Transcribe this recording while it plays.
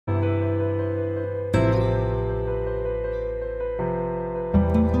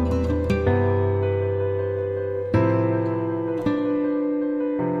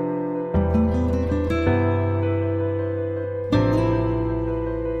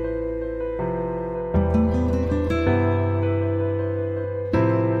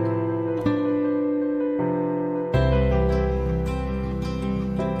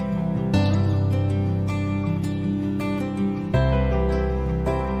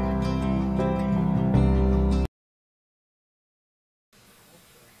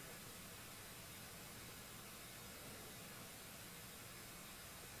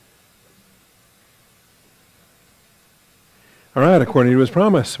All right, according to his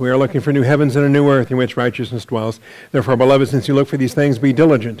promise, we are looking for new heavens and a new earth in which righteousness dwells. Therefore, beloved, since you look for these things, be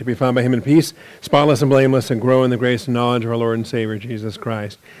diligent to be found by him in peace, spotless and blameless, and grow in the grace and knowledge of our Lord and Savior, Jesus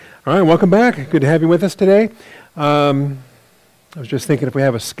Christ. All right, welcome back. Good to have you with us today. I was just thinking if we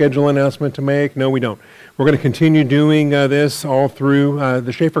have a schedule announcement to make. No, we don't. We're going to continue doing this all through.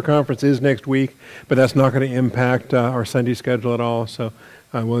 The Schaefer Conference is next week, but that's not going to impact our Sunday schedule at all, so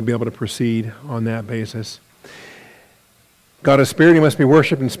we'll be able to proceed on that basis. God is spirit. He must be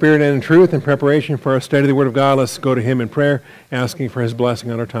worshipped in spirit and in truth. In preparation for our study of the Word of God, let's go to him in prayer, asking for his blessing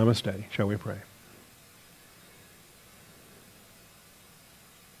on our time of study. Shall we pray?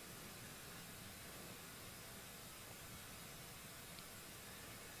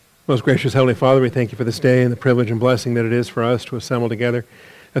 Most gracious Heavenly Father, we thank you for this day and the privilege and blessing that it is for us to assemble together.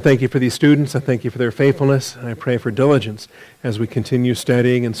 I thank you for these students. I thank you for their faithfulness. And I pray for diligence as we continue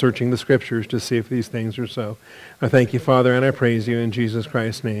studying and searching the Scriptures to see if these things are so. I thank you, Father, and I praise you in Jesus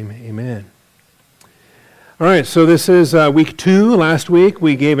Christ's name. Amen. All right, so this is week 2. Last week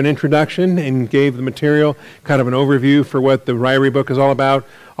we gave an introduction and gave the material, kind of an overview for what the Ryrie book is all about.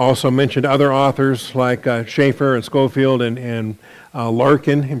 Also mentioned other authors like Schaefer and Schofield and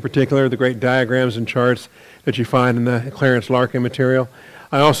Larkin in particular, the great diagrams and charts that you find in the Clarence Larkin material.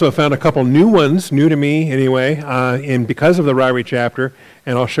 I also found a couple new ones, new to me anyway, because of the Ryrie chapter,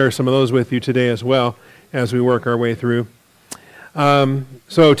 and I'll share some of those with you today as well as we work our way through.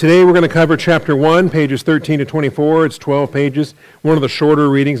 So today we're going to cover chapter 1, pages 13 to 24. It's 12 pages, one of the shorter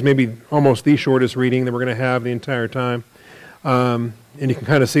readings, maybe almost the shortest reading that we're going to have the entire time. And you can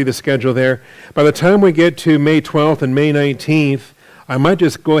kind of see the schedule there. By the time we get to May 12th and May 19th, I might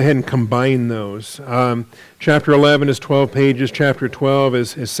just go ahead and combine those. Chapter 11 is 12 pages. Chapter 12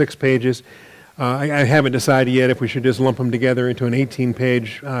 is 6 pages. I haven't decided yet if we should just lump them together into an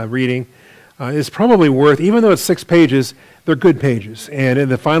 18-page reading. It's probably worth, even though it's 6 pages, they're good pages. And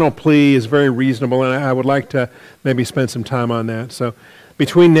the final plea is very reasonable, and I would like to maybe spend some time on that. So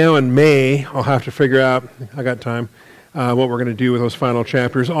between now and May, I'll have to figure out, I got time, what we're going to do with those final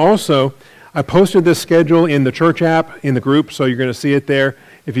chapters. Also, I posted this schedule in the church app, in the group, so you're going to see it there.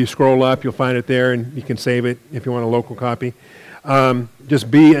 If you scroll up, you'll find it there, and you can save it if you want a local copy.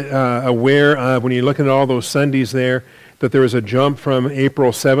 Just be aware of, when you're looking at all those Sundays there, that there is a jump from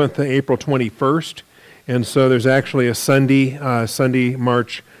April 7th to April 21st. And so there's actually a Sunday,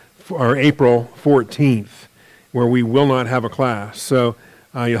 March, or April 14th, where we will not have a class. So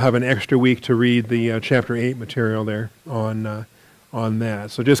you'll have an extra week to read the chapter 8 material there on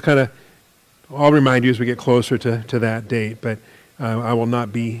that. So just kind of, I'll remind you as we get closer to that date, but I will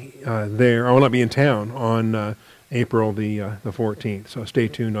not be there. I will not be in town on April the 14th, so stay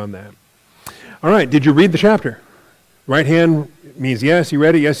tuned on that. All right, did you read the chapter? Right hand means yes, you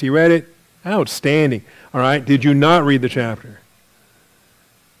read it, yes, you read it. Outstanding. All right, did you not read the chapter?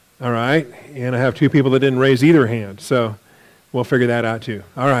 All right, and I have 2 people that didn't raise either hand, so we'll figure that out too.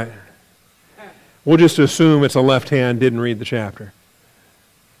 All right. We'll just assume it's a left hand, didn't read the chapter.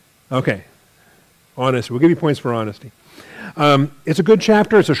 Okay. Honest. We'll give you points for honesty. It's a good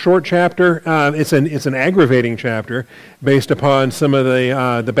chapter. It's a short chapter. It's an aggravating chapter based upon some of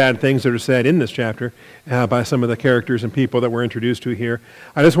the bad things that are said in this chapter by some of the characters and people that we're introduced to here.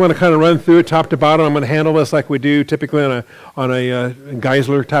 I just want to kind of run through it top to bottom. I'm going to handle this like we do typically on a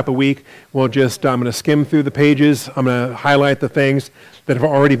Geisler type of week. I'm going to skim through the pages. I'm going to highlight the things that have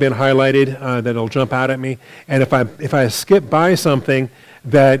already been highlighted that'll jump out at me. And if I skip by something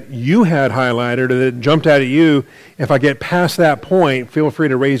that you had highlighted or that jumped out at you, if I get past that point, feel free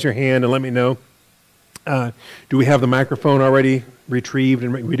to raise your hand and let me know. Do we have the microphone already retrieved?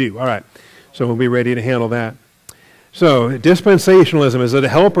 And we do. All right. So we'll be ready to handle that. So dispensationalism, is it a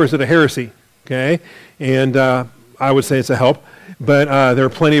help or is it a heresy? Okay. And I would say it's a help. But there are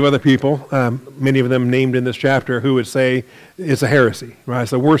plenty of other people, many of them named in this chapter, who would say it's a heresy, right?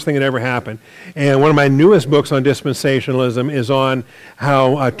 It's the worst thing that ever happened. And one of my newest books on dispensationalism is on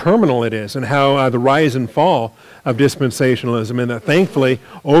how terminal it is and how the rise and fall of dispensationalism, and that thankfully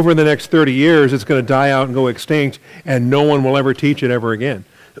over the next 30 years it's going to die out and go extinct and no one will ever teach it ever again.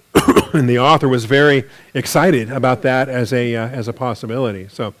 And the author was very excited about that as a possibility.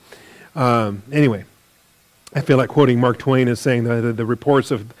 So anyway. I feel like quoting Mark Twain as saying the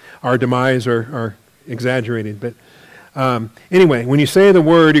reports of our demise are exaggerated. But anyway, when you say the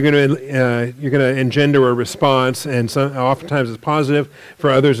word, you're going to engender a response, and oftentimes it's positive. For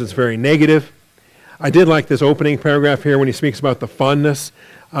others, it's very negative. I did like this opening paragraph here when he speaks about the fondness.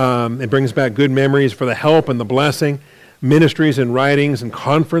 It brings back good memories for the help and the blessing. ministries and writings and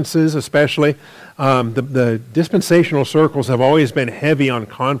conferences especially. The dispensational circles have always been heavy on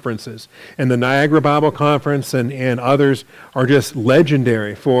conferences. And the Niagara Bible Conference and others are just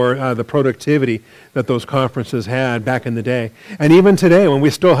legendary for the productivity that those conferences had back in the day. And even today, when we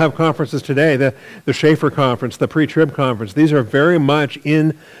still have conferences today, the Schaefer Conference, the Pre-Trib Conference, these are very much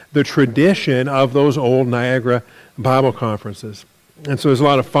in the tradition of those old Niagara Bible conferences. And so there's a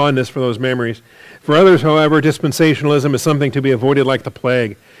lot of fondness for those memories. For others, however, dispensationalism is something to be avoided like the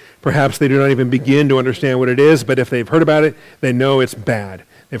plague. Perhaps they do not even begin to understand what it is, but if they've heard about it, they know it's bad.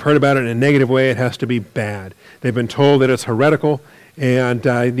 They've heard about it in a negative way, it has to be bad. They've been told that it's heretical, and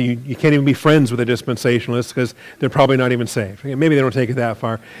you can't even be friends with a dispensationalist because they're probably not even saved. Maybe they don't take it that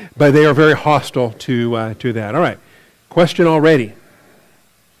far, but they are very hostile to that. All right, question already.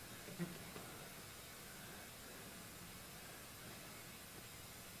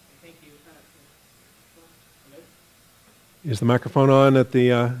 Is the microphone on at the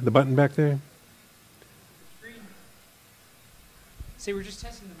button back there? See, we're just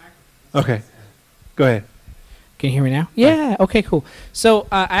testing the microphone. Okay. Go ahead. Can you hear me now? Yeah. Okay, cool. So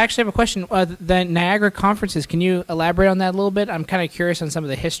I actually have a question. The Niagara conferences, can you elaborate on that a little bit? I'm kind of curious on some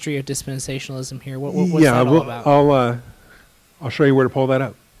of the history of dispensationalism here. What's that all about? I'll show you where to pull that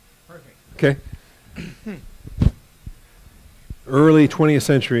up. Perfect. Okay. Early 20th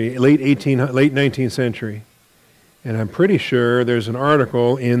century, late 19th century. And I'm pretty sure there's an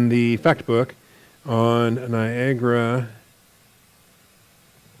article in the fact book on Niagara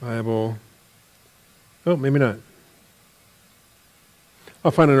Bible. Oh, maybe not.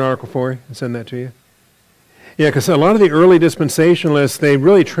 I'll find an article for you and send that to you. Yeah, because a lot of the early dispensationalists, they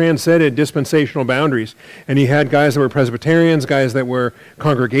really transcended dispensational boundaries. And you had guys that were Presbyterians, guys that were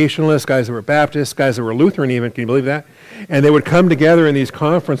Congregationalists, guys that were Baptists, guys that were Lutheran even. Can you believe that? And they would come together in these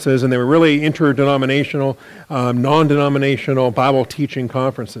conferences, and they were really interdenominational, non-denominational Bible teaching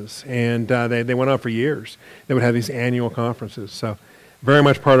conferences. And they went on for years. They would have these annual conferences. So very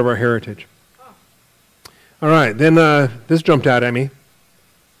much part of our heritage. All right, then this jumped out at me.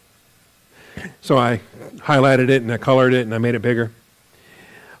 So I highlighted it and I colored it and I made it bigger.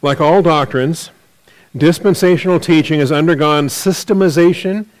 Like all doctrines, dispensational teaching has undergone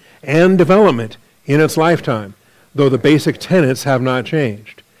systemization and development in its lifetime, though the basic tenets have not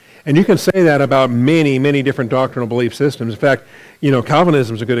changed. And you can say that about many, many different doctrinal belief systems. In fact,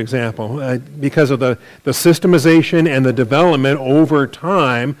 Calvinism is a good example because of the systemization and the development over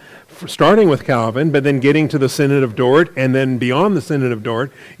time, starting with Calvin, but then getting to the Synod of Dort, and then beyond the Synod of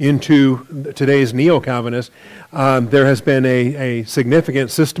Dort into today's neo-Calvinists, there has been a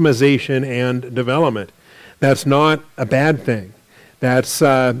significant systemization and development. That's not a bad thing. That's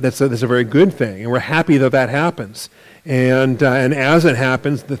a very good thing, and we're happy that that happens. And as it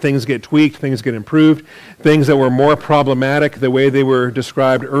happens, the things get tweaked, things get improved. Things that were more problematic, the way they were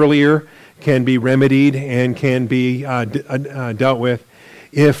described earlier, can be remedied and can be dealt with.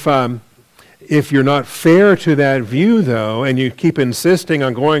 If you're not fair to that view, though, and you keep insisting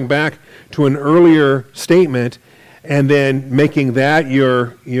on going back to an earlier statement and then making that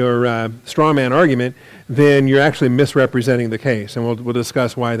your straw man argument, then you're actually misrepresenting the case, and we'll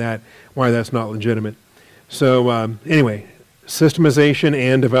discuss why that's not legitimate. So anyway, systemization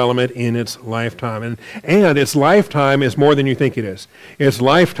and development in its lifetime, and its lifetime is more than you think it is. Its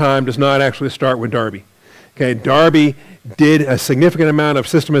lifetime does not actually start with Darby. Okay, Darby did a significant amount of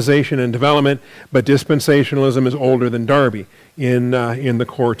systemization and development, but dispensationalism is older than Darby in the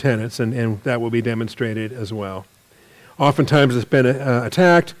core tenets, and that will be demonstrated as well. Oftentimes it's been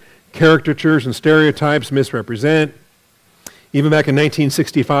attacked. Caricatures and stereotypes misrepresent. Even back in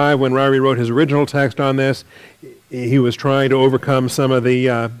 1965, when Ryrie wrote his original text on this, he was trying to overcome some of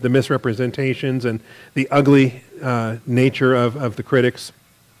the misrepresentations and the ugly nature of the critics.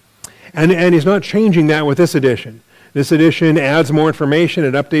 And he's not changing that with this edition. This edition adds more information,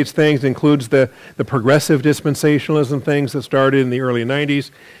 it updates things, includes the progressive dispensationalism things that started in the early 90s,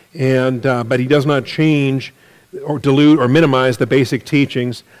 but he does not change or dilute or minimize the basic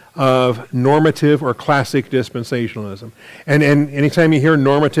teachings of normative or classic dispensationalism. And anytime you hear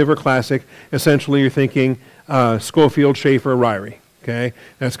normative or classic, essentially you're thinking Schofield, Schaefer, Ryrie. Okay?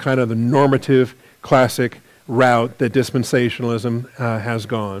 That's kind of the normative classic route that dispensationalism has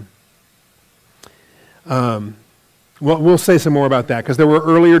gone. Well, we'll say some more about that, because there were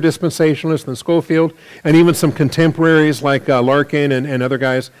earlier dispensationalists than Schofield, and even some contemporaries like Larkin and other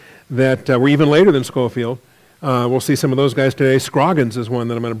guys that were even later than Schofield. We'll see some of those guys today. Scroggins is one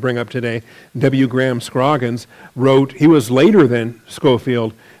that I'm going to bring up today. W. Graham Scroggins wrote, he was later than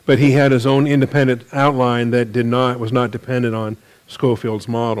Schofield, but he had his own independent outline that was not dependent on Schofield's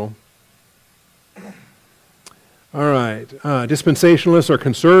model. All right. Dispensationalists are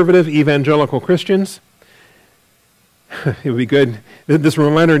conservative evangelical Christians. It would be good. This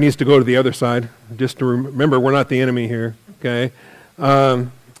reminder needs to go to the other side, just to remember we're not the enemy here, okay?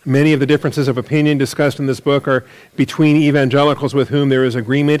 Many of the differences of opinion discussed in this book are between evangelicals with whom there is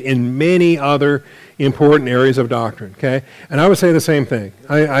agreement in many other important areas of doctrine, okay? And I would say the same thing.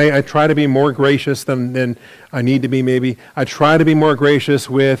 I try to be more gracious than I need to be, maybe. I try to be more gracious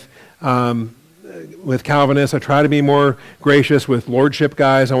with Calvinists. I try to be more gracious with lordship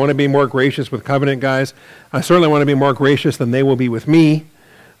guys. I want to be more gracious with covenant guys. I certainly want to be more gracious than they will be with me.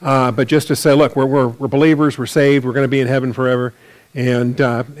 But just to say, look, we're believers, we're saved, we're going to be in heaven forever, and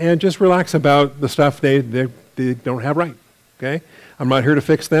just relax about the stuff they don't have right. Okay, I'm not here to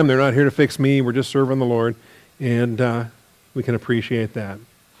fix them. They're not here to fix me. We're just serving the Lord, and we can appreciate that.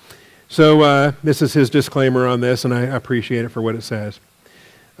 So this is his disclaimer on this, and I appreciate it for what it says.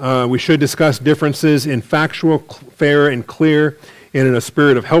 We should discuss differences in factual, fair, and clear, and in a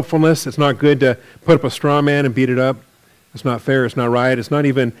spirit of helpfulness. It's not good to put up a straw man and beat it up. It's not fair. It's not right. It's not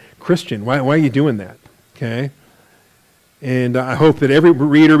even Christian. Why are you doing that? Okay? And I hope that every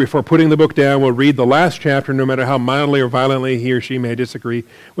reader, before putting the book down, will read the last chapter, no matter how mildly or violently he or she may disagree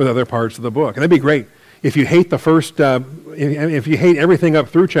with other parts of the book. And that'd be great. If you hate the first, if you hate everything up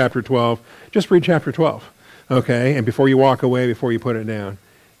through chapter 12, just read chapter 12, okay? And before you walk away, before you put it down.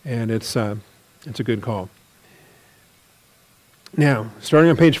 And it's a good call. Now, starting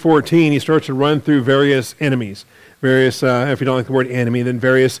on page 14, he starts to run through various enemies. Various, if you don't like the word enemy, then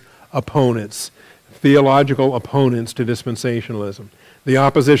various opponents. Theological opponents to dispensationalism. The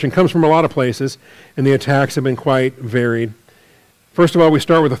opposition comes from a lot of places, and the attacks have been quite varied. First of all, we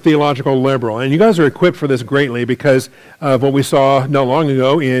start with a theological liberal, and you guys are equipped for this greatly because of what we saw not long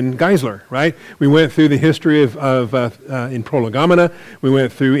ago in Geisler, right? We went through the history of in Prolegomena, we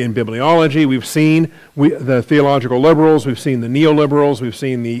went through in bibliology, we've seen the theological liberals, we've seen the neoliberals, we've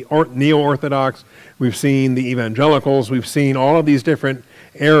seen the neo-orthodox, we've seen the evangelicals, we've seen all of these different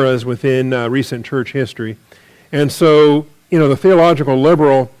eras within recent church history. And so, you know, the theological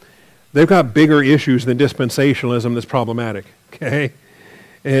liberal, they've got bigger issues than dispensationalism that's problematic, okay?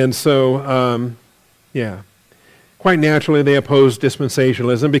 And so, yeah, quite naturally they oppose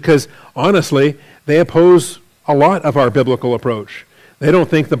dispensationalism because, honestly, they oppose a lot of our biblical approach. They don't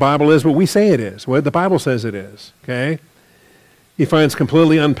think the Bible is what we say it is, what the Bible says it is, okay? He finds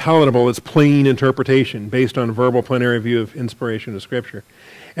completely unpalatable its plain interpretation based on a verbal plenary view of inspiration of Scripture.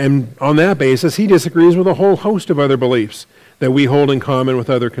 And on that basis, he disagrees with a whole host of other beliefs that we hold in common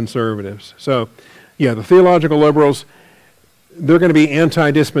with other conservatives. So, yeah, the theological liberals, they're going to be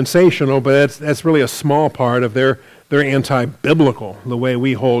anti-dispensational, but that's really a small part of their anti-biblical, the way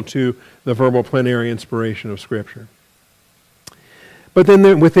we hold to the verbal plenary inspiration of Scripture. But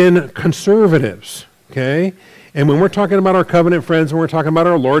then within conservatives, okay, and when we're talking about our covenant friends, and we're talking about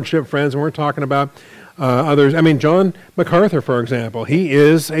our lordship friends, and we're talking about others, I mean, John MacArthur, for example, he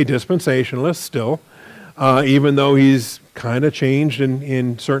is a dispensationalist still, even though he's kind of changed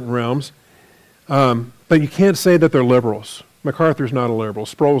in certain realms. But you can't say that they're liberals. MacArthur's not a liberal.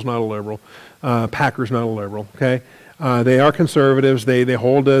 Sproul's not a liberal. Packer's not a liberal, okay? They are conservatives. They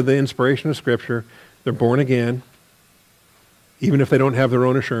hold the inspiration of Scripture. They're born again, even if they don't have their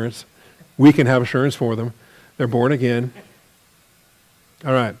own assurance. We can have assurance for them. They're born again.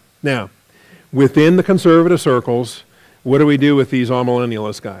 All right. Now, within the conservative circles, what do we do with these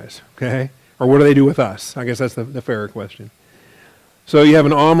all-millennialist guys, okay? Or what do they do with us? I guess that's the fairer question. So you have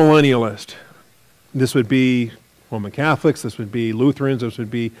an all-millennialist. This would be Roman Catholics. This would be Lutherans. This would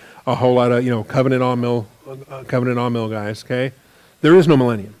be a whole lot of, covenant all-mill guys, okay? There is no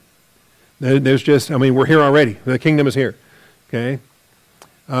millennium. There's just, we're here already. The kingdom is here, okay?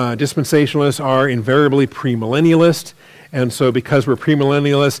 Dispensationalists are invariably premillennialist, and so because we're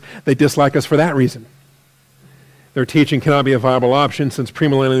premillennialists, they dislike us for that reason. Their teaching cannot be a viable option since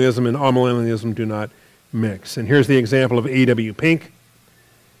premillennialism and amillennialism do not mix. And here's the example of A.W. Pink.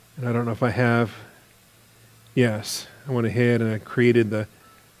 And I don't know if I have. Yes, I went ahead and I created the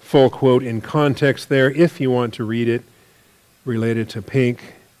full quote in context there. If you want to read it related to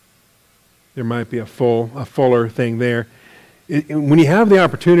Pink, there might be a fuller thing there. When you have the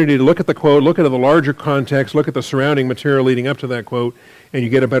opportunity to look at the quote, look at the larger context, look at the surrounding material leading up to that quote, and you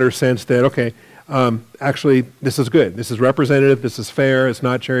get a better sense that, okay, actually, this is good. This is representative. This is fair. It's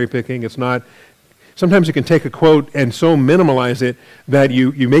not cherry picking. It's not. Sometimes you can take a quote and so minimalize it that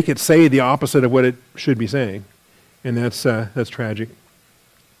you make it say the opposite of what it should be saying, and that's tragic.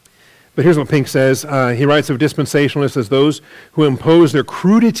 But here's what Pink says. He writes of dispensationalists as those who impose their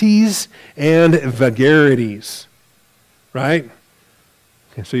crudities and vagaries. Right?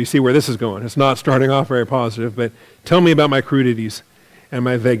 Okay, so you see where this is going. It's not starting off very positive, but tell me about my crudities and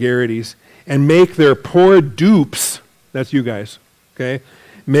my vagarities, and make their poor dupes, that's you guys, okay,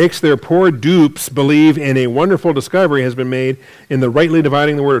 makes their poor dupes believe in a wonderful discovery has been made in the rightly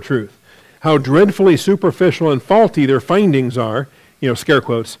dividing the word of truth. How dreadfully superficial and faulty their findings are, scare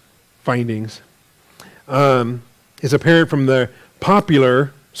quotes, findings, is apparent from the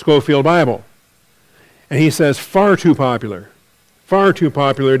popular Scofield Bible. And he says far too popular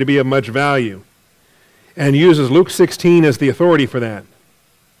to be of much value, and uses Luke 16 as the authority for that.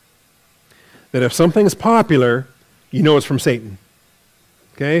 That if something's popular, you know it's from Satan.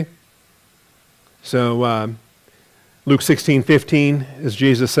 Okay? So Luke 16:15, as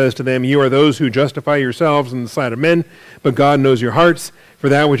Jesus says to them, "You are those who justify yourselves in the sight of men, but God knows your hearts, for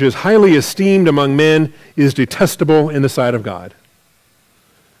that which is highly esteemed among men is detestable in the sight of God."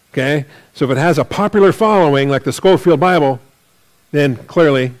 Okay? So if it has a popular following, like the Scofield Bible, then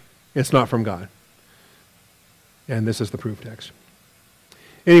clearly it's not from God. And this is the proof text.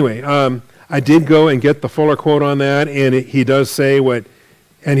 Anyway, I did go and get the fuller quote on that, and he does say what,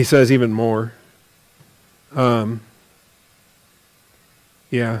 and he says even more.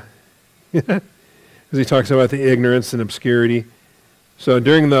 Yeah. As he talks about the ignorance and obscurity. So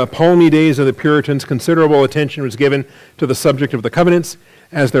during the palmy days of the Puritans, considerable attention was given to the subject of the covenants,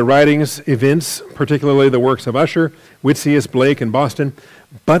 as their writings evince, particularly the works of Ussher, Whitsius, Blake, and Boston.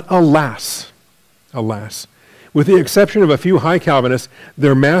 But alas, with the exception of a few high Calvinists,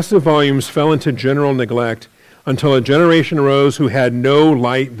 their massive volumes fell into general neglect until a generation arose who had no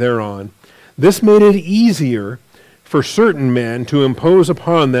light thereon. This made it easier for certain men to impose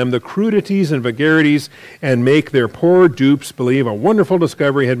upon them the crudities and vagarities and make their poor dupes believe a wonderful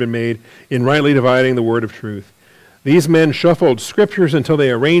discovery had been made in rightly dividing the word of truth. These men shuffled scriptures until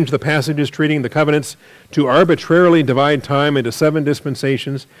they arranged the passages treating the covenants to arbitrarily divide time into 7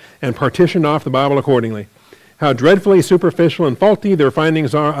 dispensations and partitioned off the Bible accordingly. How dreadfully superficial and faulty their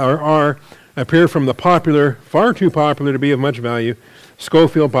findings are appear from the popular, far too popular to be of much value,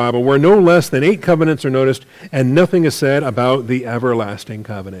 Scofield Bible, where no less than 8 covenants are noticed and nothing is said about the everlasting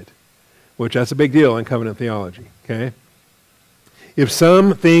covenant, which that's a big deal in covenant theology, okay? If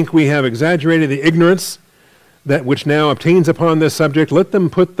some think we have exaggerated the ignorance that which now obtains upon this subject, let them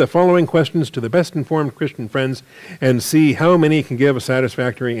put the following questions to the best informed Christian friends and see how many can give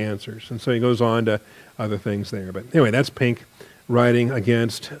satisfactory answers. And so he goes on to other things there. But anyway, that's Pink writing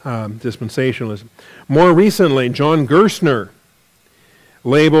against dispensationalism. More recently, John Gerstner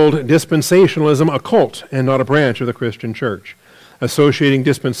labeled dispensationalism a cult and not a branch of the Christian church, associating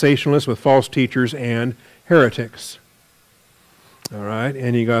dispensationalists with false teachers and heretics. All right,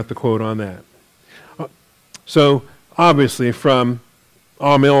 and you got the quote on that. So, obviously, from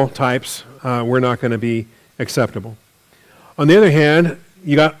all-mill types, we're not going to be acceptable. On the other hand,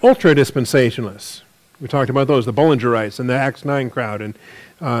 you got ultra-dispensationalists. We talked about those, the Bullingerites and the Acts 9 crowd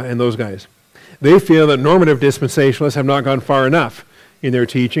and those guys. They feel that normative dispensationalists have not gone far enough in their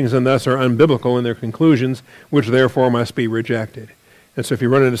teachings and thus are unbiblical in their conclusions, which therefore must be rejected. And so if you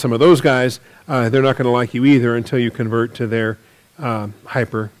run into some of those guys, they're not going to like you either until you convert to their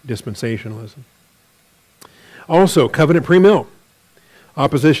hyper-dispensationalism. Also, covenant premill.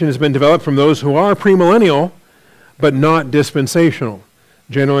 Opposition has been developed from those who are premillennial, but not dispensational.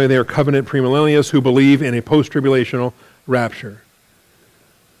 Generally, they are covenant premillennialists who believe in a post-tribulational rapture.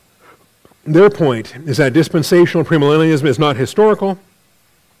 Their point is that dispensational premillennialism is not historical,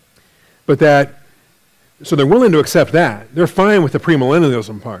 but so they're willing to accept that. They're fine with the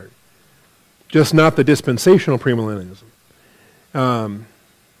premillennialism part, just not the dispensational premillennialism.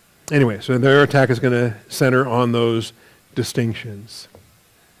 Anyway, so their attack is going to center on those distinctions.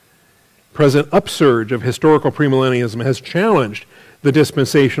 Present upsurge of historical premillennialism has challenged the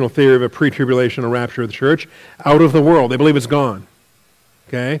dispensational theory of a pre-tribulational rapture of the church out of the world. They believe it's gone.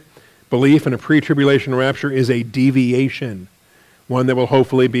 Okay? Belief in a pre-tribulational rapture is a deviation, one that will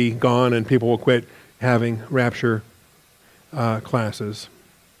hopefully be gone and people will quit having rapture classes.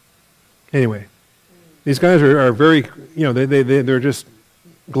 Anyway, these guys are very, they're just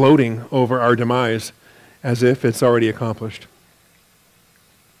gloating over our demise as if it's already accomplished.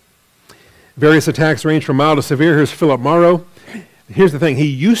 Various attacks range from mild to severe. Here's Philip Morrow. Here's the thing. He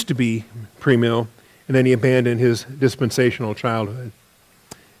used to be premill, and then he abandoned his dispensational childhood.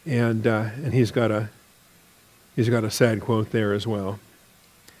 And he's got a sad quote there as well,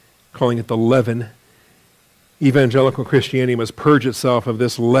 calling it the leaven. Evangelical Christianity must purge itself of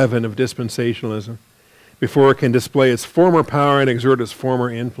this leaven of dispensationalism before it can display its former power and exert its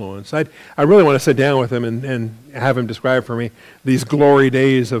former influence. I really want to sit down with him and have him describe for me these glory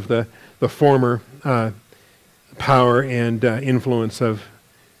days of the former power and influence of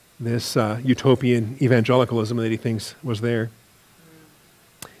this utopian evangelicalism that he thinks was there.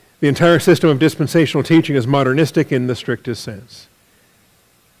 The entire system of dispensational teaching is modernistic in the strictest sense.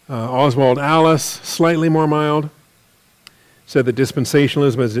 Oswald Alice, slightly more mild, said that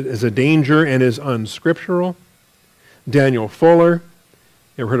dispensationalism is a danger and is unscriptural. Daniel Fuller,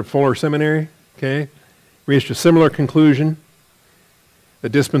 you ever heard of Fuller Seminary? Okay, reached a similar conclusion,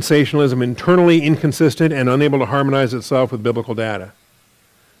 that dispensationalism internally inconsistent and unable to harmonize itself with biblical data.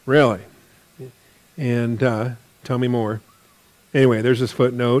 Really? And tell me more. Anyway, there's this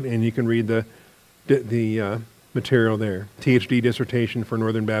footnote, and you can read the material there. PhD dissertation for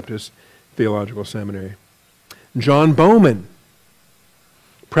Northern Baptist Theological Seminary. John Bowman,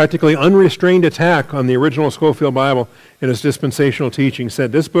 practically unrestrained attack on the original Scofield Bible in his dispensational teaching,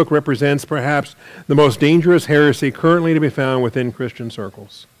 said this book represents perhaps the most dangerous heresy currently to be found within Christian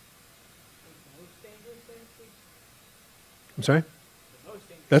circles. I'm sorry?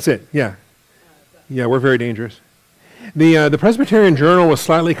 That's it, yeah. Yeah, we're very dangerous. The Presbyterian Journal was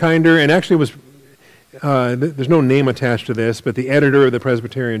slightly kinder, and actually was, there's no name attached to this, but the editor of the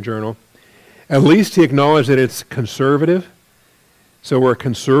Presbyterian Journal, at least he acknowledged that it's conservative. So we're a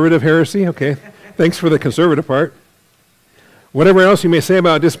conservative heresy, okay. Thanks for the conservative part. Whatever else you may say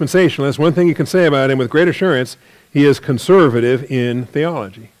about dispensationalists, one thing you can say about him with great assurance, he is conservative in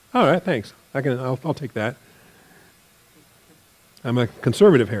theology. All right, thanks. I'll take that. I'm a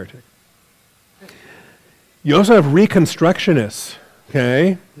conservative heretic. You also have Reconstructionists,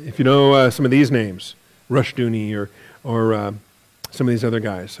 okay? If you know some of these names, Rushdoony or some of these other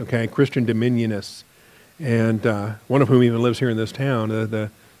guys, okay? Christian Dominionists, and one of whom even lives here in this town, the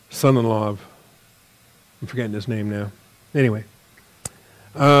son-in-law of, I'm forgetting his name now. Anyway,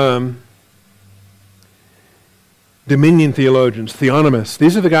 Dominion theologians, theonomists,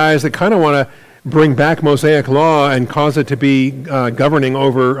 these are the guys that kind of want to bring back Mosaic law and cause it to be governing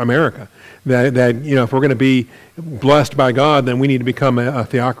over America. That you know, if we're going to be blessed by God, then we need to become a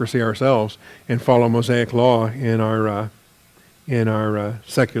theocracy ourselves and follow Mosaic law in our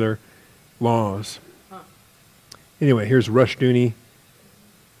secular laws. Anyway, here's Rushdoony.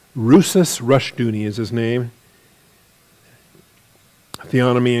 Rousas Rushdoony is his name.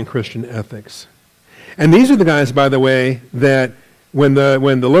 Theonomy and Christian Ethics. And these are the guys, by the way, that when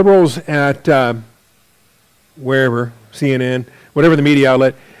the liberals at wherever, CNN, whatever the media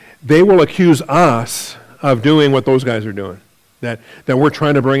outlet, they will accuse us of doing what those guys are doing. That we're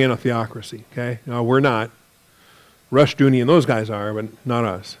trying to bring in a theocracy, okay? No, we're not. Rushdoony and those guys are, but not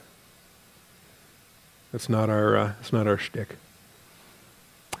us. That's not our shtick.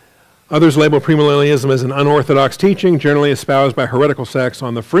 Others label premillennialism as an unorthodox teaching, generally espoused by heretical sects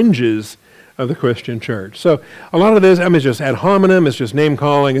on the fringes of the Christian church. So a lot of this, I mean, it's just ad hominem, it's just name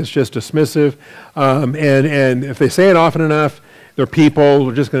calling, it's just dismissive, and if they say it often enough, their people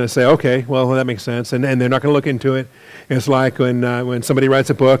are just going to say, okay, well, that makes sense, and they're not going to look into it. It's like when somebody writes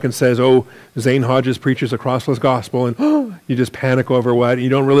a book and says, oh, Zane Hodges preaches a crossless gospel, and you just panic over what, you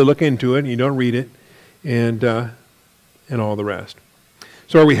don't really look into it, and you don't read it, and all the rest.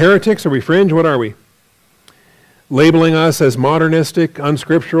 So are we heretics? Are we fringe? What are we? Labeling us as modernistic,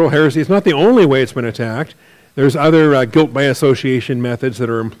 unscriptural heresy. It's not the only way it's been attacked. There's other guilt by association methods that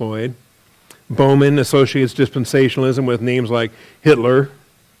are employed. Bowman associates dispensationalism with names like Hitler,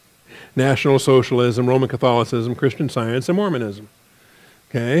 National Socialism, Roman Catholicism, Christian Science, and Mormonism.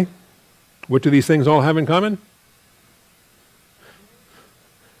 Okay? What do these things all have in common?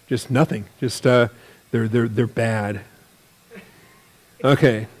 Just nothing. Just they're bad.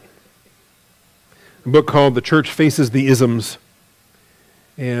 Okay. A book called The Church Faces the Isms.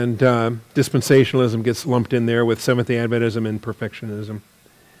 And dispensationalism gets lumped in there with Seventh-day Adventism and perfectionism.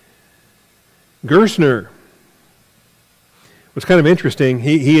 Gerstner was kind of interesting.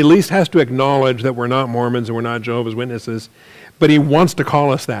 He at least has to acknowledge that we're not Mormons and we're not Jehovah's Witnesses, but he wants to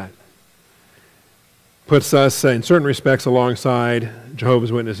call us that. Puts us, in certain respects, alongside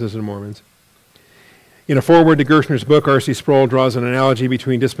Jehovah's Witnesses and Mormons. In a foreword to Gerstner's book, R.C. Sproul draws an analogy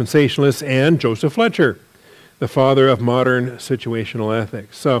between dispensationalists and Joseph Fletcher, the father of modern situational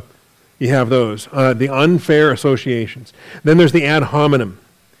ethics. So you have those, the unfair associations. Then there's the ad hominem,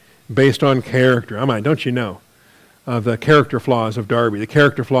 based on character. I mean, don't you know, of the character flaws of Darby, the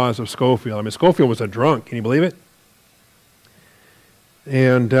character flaws of Scofield. I mean, Scofield was a drunk. Can you believe it?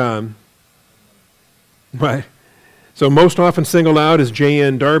 And, right. So most often singled out is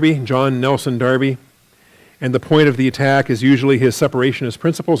J.N. Darby, John Nelson Darby. And the point of the attack is usually his separationist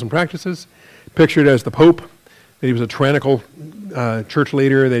principles and practices, pictured as the Pope, that he was a tyrannical church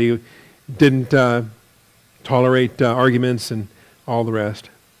leader, that he didn't tolerate arguments and all the rest.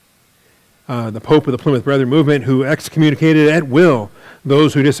 The Pope of the Plymouth Brethren movement, who excommunicated at will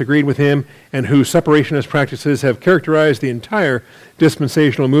those who disagreed with him and whose separationist practices have characterized the entire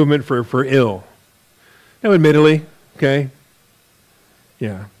dispensational movement for ill. Now, admittedly, okay,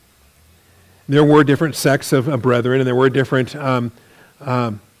 yeah, there were different sects of brethren, and there were different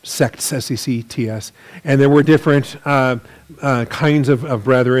sects, S-E-C-T-S, and there were different kinds of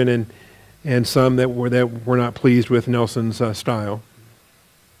brethren, and some that were not pleased with Nelson's style,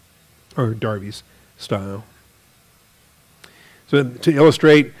 or Darby's style. So to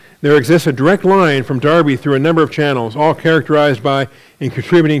illustrate, there exists a direct line from Darby through a number of channels, all characterized by and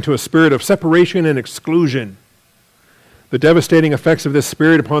contributing to a spirit of separation and exclusion. The devastating effects of this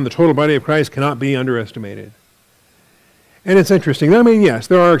spirit upon the total body of Christ cannot be underestimated. And it's interesting. I mean, yes,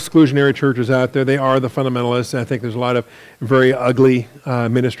 there are exclusionary churches out there. They are the fundamentalists. I think there's a lot of very ugly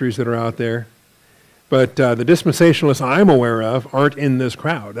ministries that are out there. But the dispensationalists I'm aware of aren't in this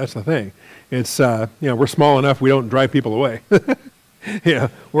crowd. That's the thing. It's, we're small enough we don't drive people away. Yeah,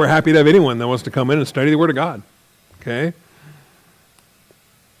 we're happy to have anyone that wants to come in and study the Word of God. Okay?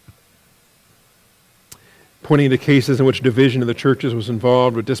 Pointing to cases in which division of the churches was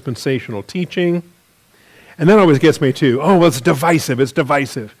involved with dispensational teaching. And that always gets me too. Oh, well, it's divisive. It's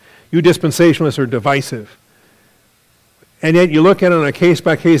divisive. You dispensationalists are divisive. And yet you look at it on a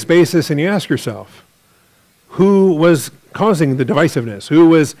case-by-case basis and you ask yourself, who was causing the divisiveness?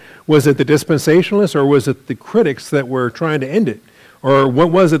 Was it the dispensationalists, or was it the critics that were trying to end it? Or what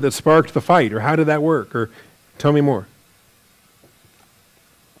was it that sparked the fight? Or how did that work? Or tell me more.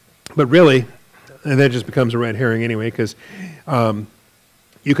 But really, and that just becomes a red herring anyway, because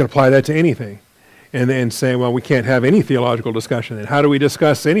you can apply that to anything. And then say, well, we can't have any theological discussion. And how do we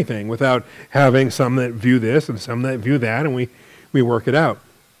discuss anything without having some that view this and some that view that, and we work it out?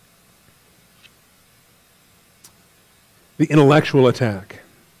 The intellectual attack.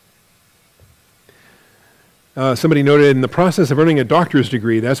 Somebody noted, in the process of earning a doctor's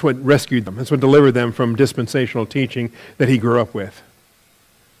degree, that's what rescued them. That's what delivered them from dispensational teaching that he grew up with.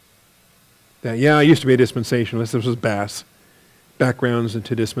 That, yeah, I used to be a dispensationalist. This was Bass. Backgrounds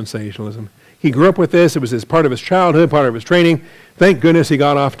into dispensationalism. He grew up with this. It was part of his childhood, part of his training. Thank goodness he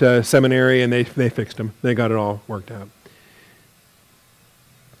got off to seminary and they fixed him. They got it all worked out.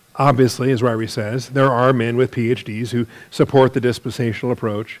 Obviously, as Ryrie says, there are men with PhDs who support the dispensational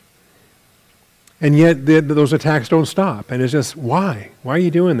approach. And yet those attacks don't stop. And it's just, why? Why are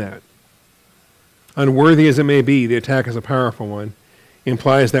you doing that? Unworthy as it may be, the attack is a powerful one. It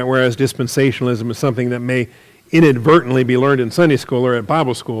implies that whereas dispensationalism is something that may inadvertently be learned in Sunday school or at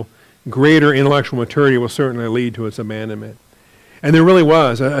Bible school, greater intellectual maturity will certainly lead to its abandonment. And there really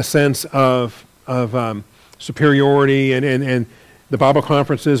was a sense of superiority, and the Bible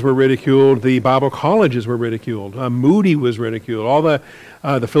conferences were ridiculed, the Bible colleges were ridiculed, Moody was ridiculed, all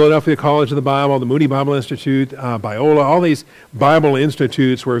the Philadelphia College of the Bible, the Moody Bible Institute, Biola, all these Bible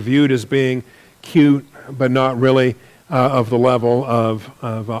institutes were viewed as being cute, but not really of the level of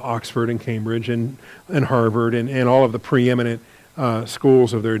Oxford and Cambridge and Harvard and all of the preeminent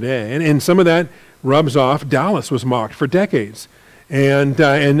schools of their day. And some of that rubs off. Dallas was mocked for decades. And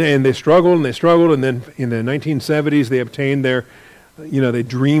they struggled, and then in the 1970s they obtained their, they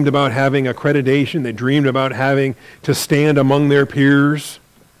dreamed about having accreditation. They dreamed about having to stand among their peers.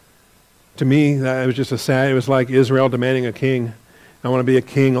 To me, that was just it was like Israel demanding a king. I want to be a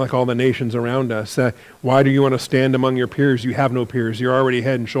king like all the nations around us. Why do you want to stand among your peers? You have no peers. You're already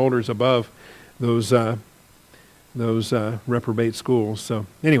head and shoulders above those reprobate schools. So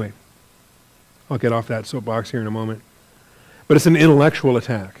anyway, I'll get off that soapbox here in a moment. But it's an intellectual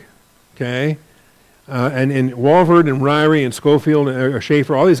attack, okay? And Walford and Ryrie and Schofield and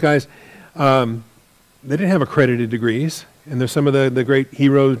Schaeffer, all these guys, they didn't have accredited degrees, and they're some of the great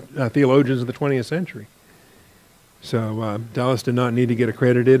hero theologians of the 20th century. So Dallas did not need to get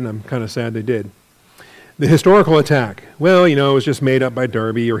accredited, and I'm kind of sad they did. The historical attack, well, it was just made up by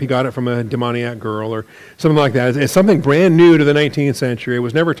Darby, or he got it from a demoniac girl, or something like that. It's something brand new to the 19th century. It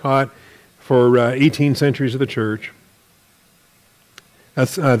was never taught for 18 centuries of the church.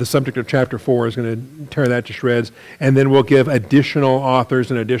 That's the subject of chapter 4 is going to tear that to shreds, and then we'll give additional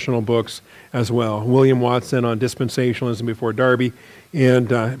authors and additional books as well. William Watson on dispensationalism before Darby, and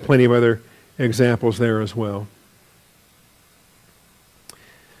plenty of other examples there as well.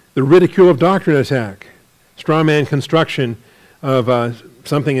 The ridicule of doctrine attack. Straw man construction of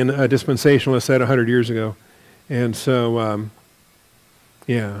something a dispensationalist said 100 years ago. And so,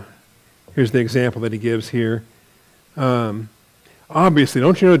 here's the example that he gives here. Obviously,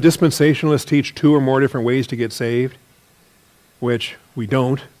 don't you know dispensationalists teach 2 or more different ways to get saved? Which we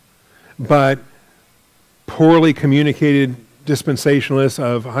don't. But poorly communicated dispensationalists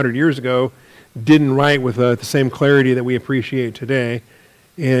of 100 years ago didn't write with the same clarity that we appreciate today.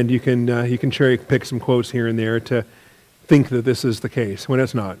 And you can cherry pick some quotes here and there to think that this is the case when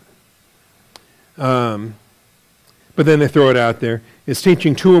it's not. But then they throw it out there. It's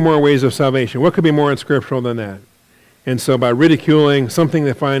teaching 2 or more ways of salvation. What could be more unscriptural than that? And so by ridiculing something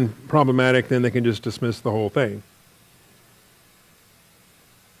they find problematic, then they can just dismiss the whole thing.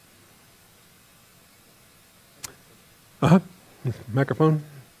 Microphone?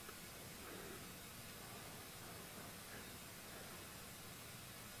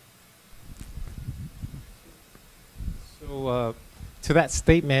 So to that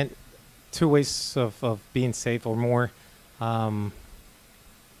statement, 2 ways of being saved or more,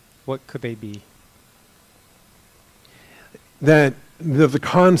 what could they be? That the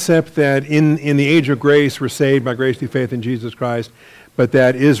concept that in the age of grace we're saved by grace through faith in Jesus Christ, but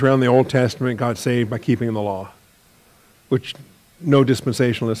that Israel in the Old Testament got saved by keeping the law, which no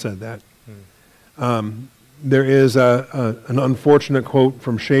dispensationalist said that. There is an unfortunate quote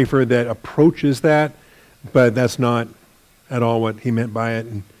from Schaeffer that approaches that, but that's not at all what he meant by it,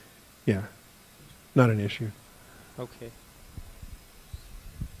 and yeah, not an issue. Okay.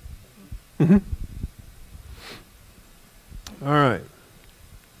 All right.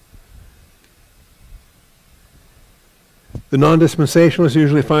 The non-dispensationalist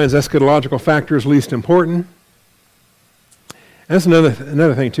usually finds eschatological factors least important. That's another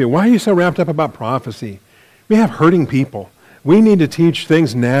thing too. Why are you so wrapped up about prophecy? We have hurting people. We need to teach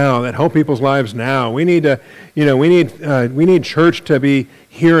things now that help people's lives now. We need to, we need church to be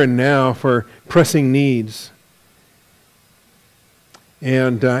here and now for pressing needs.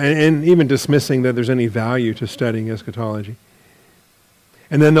 And even dismissing that there's any value to studying eschatology.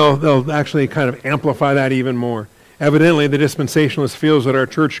 And then they'll actually kind of amplify that even more. Evidently, the dispensationalist feels that our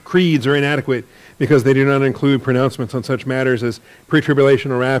church creeds are inadequate because they do not include pronouncements on such matters as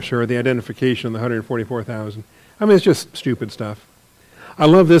pre-tribulational rapture or the identification of the 144,000. I mean, it's just stupid stuff. I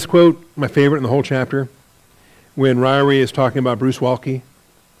love this quote, my favorite in the whole chapter, when Ryrie is talking about Bruce Waltke.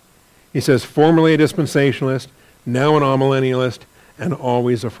 He says, formerly a dispensationalist, now an amillennialist, and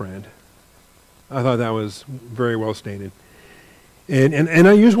always a friend. I thought that was very well stated. And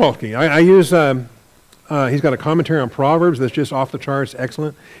I use Waltke. I use, he's got a commentary on Proverbs that's just off the charts,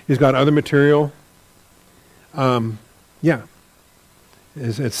 excellent. He's got other material. Yeah.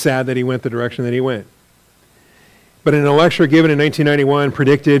 It's sad that he went the direction that he went. But in a lecture given in 1991,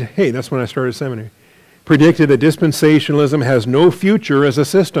 predicted, hey, that's when I started seminary, predicted that dispensationalism has no future as a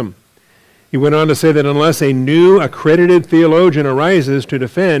system. He went on to say that unless a new accredited theologian arises to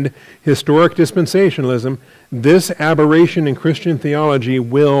defend historic dispensationalism, this aberration in Christian theology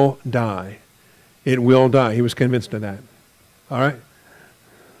will die. It will die. He was convinced of that. All right?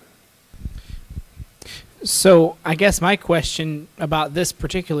 So I guess my question about this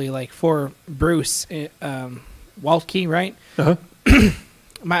particularly, like for Bruce Waltke, right?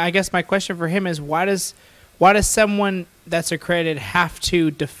 I guess my question for him is why does someone that's accredited have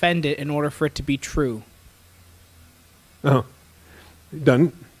to defend it in order for it to be true? Oh,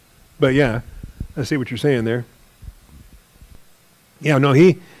 doesn't. But yeah, I see what you're saying there. Yeah, no,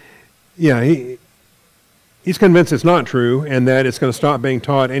 he's convinced it's not true and that it's going to stop being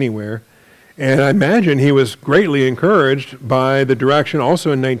taught anywhere. And I imagine he was greatly encouraged by the direction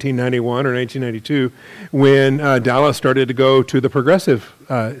also in 1991 or 1992 when Dallas started to go to the progressive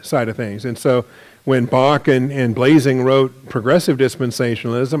side of things. And so when Bach and Blazing wrote Progressive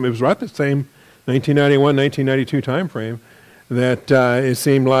Dispensationalism, it was right the same 1991, 1992 time frame that it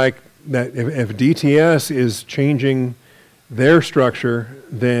seemed like that if DTS is changing their structure,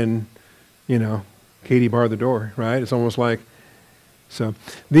 then, Katie barred the door, right? It's almost like, so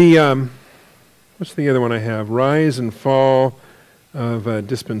the, what's the other one I have? Rise and Fall of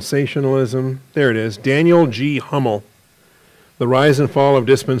Dispensationalism. There it is. Daniel G. Hummel. The Rise and Fall of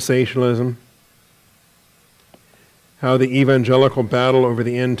Dispensationalism. How the evangelical battle over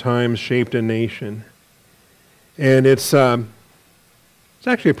the end times shaped a nation. And it's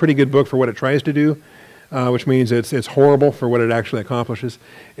actually a pretty good book for what it tries to do, which means it's horrible for what it actually accomplishes,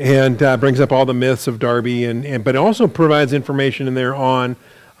 and brings up all the myths of Darby, but it also provides information in there on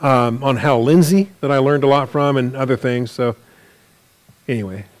Hal Lindsey that I learned a lot from and other things. So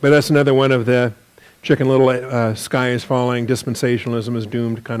anyway, but that's another one of the Chicken Little Sky is Falling, Dispensationalism is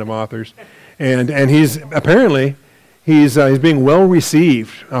Doomed kind of authors, and he's apparently. He's being well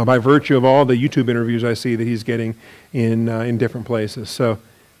received by virtue of all the YouTube interviews I see that he's getting in different places. So,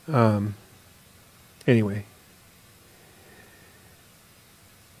 anyway,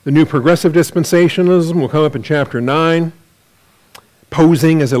 the new progressive dispensationalism will come up in chapter 9,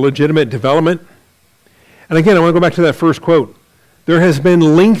 posing as a legitimate development. And again, I want to go back to that first quote. There has been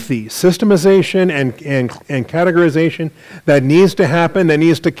lengthy systemization and categorization that needs to happen, that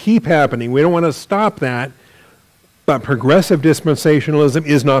needs to keep happening. We don't want to stop that, but progressive dispensationalism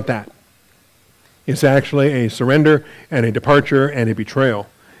is not that. It's actually a surrender and a departure and a betrayal.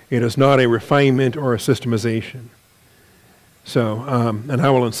 It is not a refinement or a systemization. So, and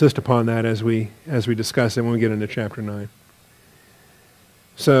I will insist upon that as we discuss it when we get into chapter 9.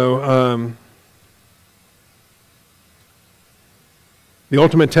 So, the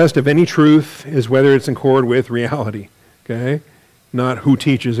ultimate test of any truth is whether it's in accord with reality, okay? Not who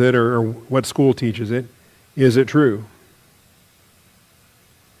teaches it or what school teaches it. Is it true?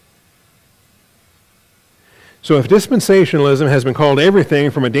 So if dispensationalism has been called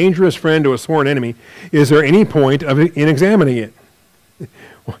everything from a dangerous friend to a sworn enemy, is there any point in examining it?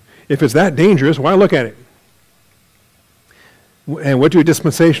 If it's that dangerous, why look at it? And what do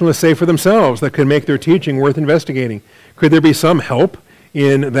dispensationalists say for themselves that could make their teaching worth investigating? Could there be some help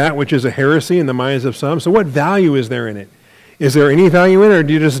in that which is a heresy in the minds of some? So what value is there in it? Is there any value in it, or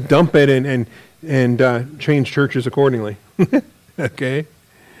do you just dump it and change churches accordingly? Okay?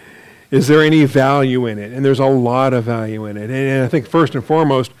 Is there any value in it? And there's a lot of value in it. And I think first and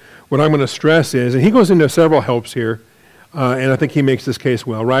foremost, what I'm going to stress is, and he goes into several helps here, and I think he makes this case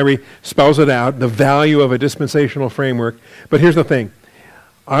well. Ryrie spells it out, the value of a dispensational framework. But here's the thing.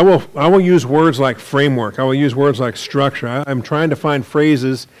 I will use words like framework. I will use words like structure. I'm trying to find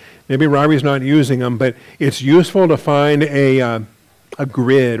phrases. Maybe Ryrie's not using them, but it's useful to find a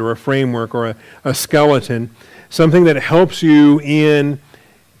grid or a framework or a skeleton, something that helps you in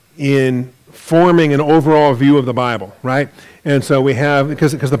forming an overall view of the Bible, right? And so we have,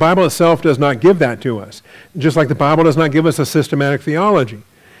 because the Bible itself does not give that to us, just like the Bible does not give us a systematic theology.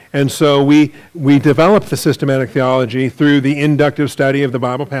 And so we develop the systematic theology through the inductive study of the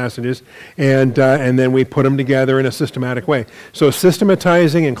Bible passages, and then we put them together in a systematic way. So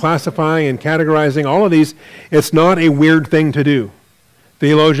systematizing and classifying and categorizing, all of these, it's not a weird thing to do.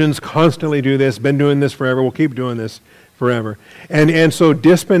 Theologians constantly do this, been doing this forever, we'll keep doing this forever. And so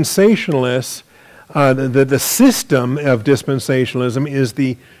dispensationalists, the system of dispensationalism is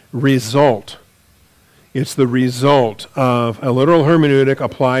the result. It's the result of a literal hermeneutic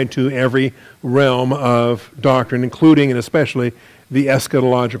applied to every realm of doctrine, including and especially the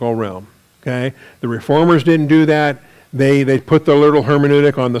eschatological realm. Okay? The Reformers didn't do that. They put the literal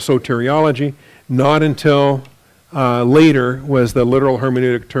hermeneutic on the soteriology. Not until later was the literal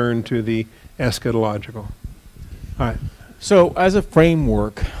hermeneutic turned to the eschatological. All right. So as a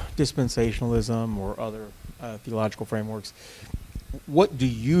framework, dispensationalism or other theological frameworks, what do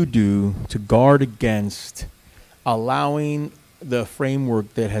you do to guard against allowing the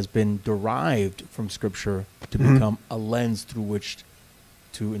framework that has been derived from Scripture to become a lens through which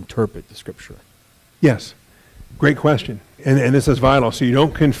to interpret the Scripture? Yes. Great question. And this is vital. So you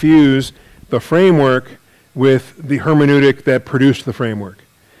don't confuse the framework with the hermeneutic that produced the framework.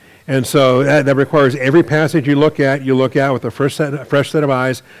 And so that requires every passage you look at with a fresh set of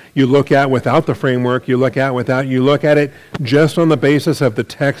eyes. You look at without the framework. You look at it just on the basis of the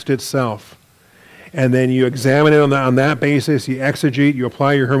text itself. And then you examine it on that basis. You exegete. You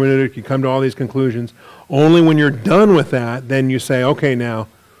apply your hermeneutic. You come to all these conclusions. Only when you're done with that, then you say, okay, now,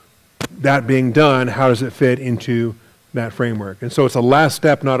 that being done, how does it fit into that framework? And so it's a last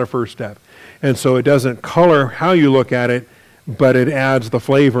step, not a first step. And so it doesn't color how you look at it, but it adds the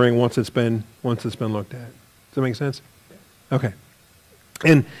flavoring once it's been looked at. Does that make sense? Okay.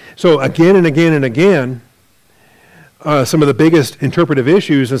 And so again and again and again, some of the biggest interpretive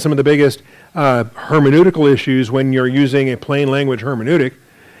issues and some of the biggest hermeneutical issues when you're using a plain language hermeneutic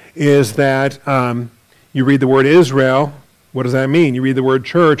is that you read the word Israel. What does that mean? You read the word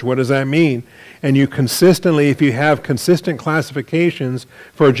church. What does that mean? And you consistently, if you have consistent classifications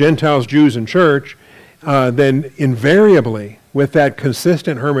for Gentiles, Jews, and church, then invariably, with that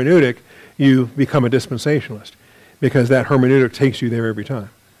consistent hermeneutic, you become a dispensationalist, because that hermeneutic takes you there every time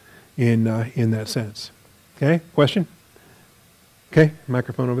in that sense. Okay, question? Okay,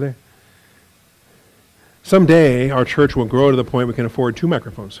 microphone over there. Someday, our church will grow to the point we can afford 2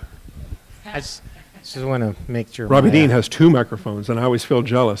 microphones. I just want to make sure. Robbie Dean has 2 microphones, and I always feel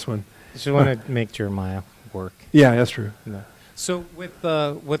jealous when... I just want to make Jeremiah work. Yeah, that's true. No. So with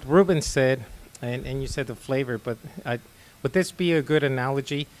what Ruben said, and you said the flavor, but would this be a good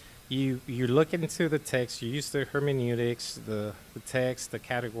analogy? You look into the text, you use the hermeneutics, the text, the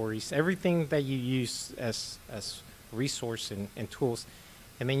categories, everything that you use as resource and tools,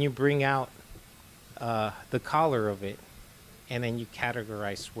 and then you bring out the color of it, and then you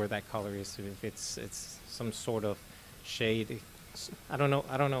categorize where that color is. If it's some sort of shade, I don't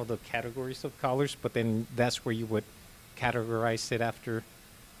know the categories of colors, but then that's where you would categorize it after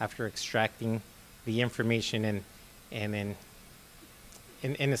extracting the information, and then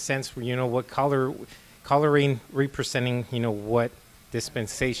in a sense, you know, what coloring representing, you know, what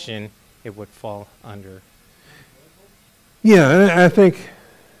dispensation it would fall under. Yeah, I think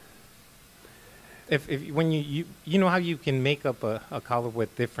if when you know how you can make up a color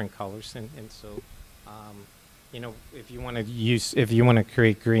with different colors, and so you know, if you want to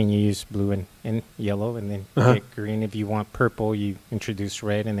create green, you use blue and yellow, and then you get green. If you want purple, you introduce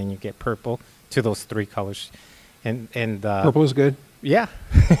red, and then you get purple, to those three colors. And purple is good. Yeah.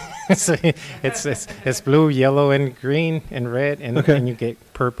 So it's blue, yellow, and green, and red, and you get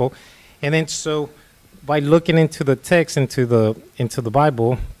purple. And then so by looking into the text, into the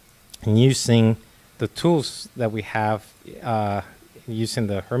Bible, and using the tools that we have, using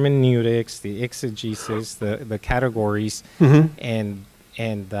the hermeneutics, the exegesis, the categories, and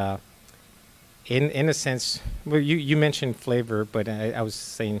in a sense, well, you mentioned flavor, but I was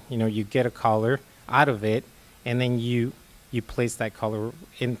saying, you know, you get a color out of it, and then you place that color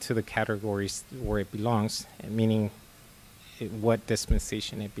into the categories where it belongs, meaning what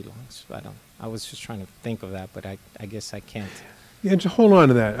dispensation it belongs. I was just trying to think of that, but I guess I can't. Yeah, just hold on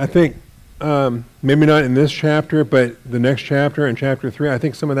to that. I think maybe not in this chapter, but the next chapter, in chapter 3, I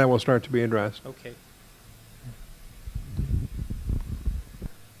think some of that will start to be addressed. Okay.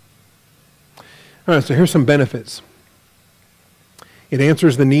 All right, so here's some benefits. It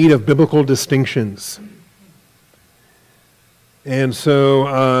answers the need of biblical distinctions. And so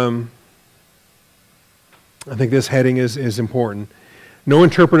I think this heading is important. No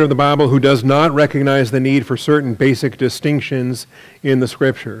interpreter of the Bible who does not recognize the need for certain basic distinctions in the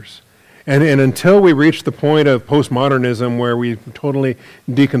Scriptures. And until we reach the point of postmodernism where we totally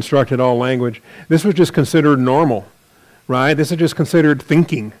deconstructed all language, this was just considered normal, right? This is just considered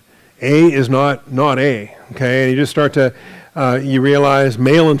thinking. A is not A, okay? And you just start to, you realize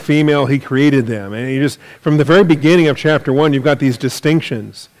male and female, he created them. And you just, from the very beginning of chapter 1, you've got these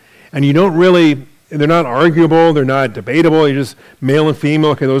distinctions. And you don't really, they're not arguable, they're not debatable, you're just male and female,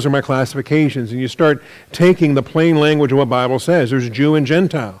 okay, those are my classifications. And you start taking the plain language of what the Bible says. There's Jew and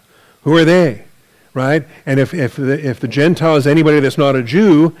Gentile. Who are they? Right? And if the Gentile is anybody that's not a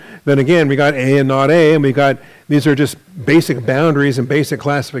Jew, then again, we got A and not A, and we got, these are just basic boundaries and basic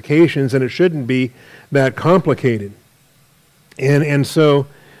classifications, and it shouldn't be that complicated. And so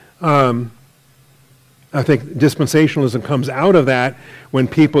I think dispensationalism comes out of that when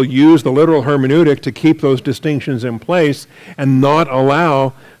people use the literal hermeneutic to keep those distinctions in place and not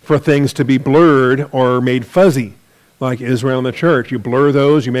allow for things to be blurred or made fuzzy. Like Israel and the church. You blur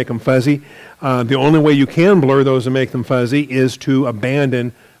those, you make them fuzzy. The only way you can blur those and make them fuzzy is to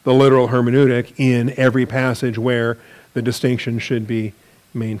abandon the literal hermeneutic in every passage where the distinction should be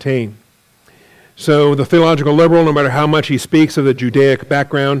maintained. So the theological liberal, no matter how much he speaks of the Judaic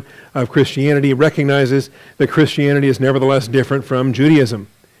background of Christianity, recognizes that Christianity is nevertheless different from Judaism.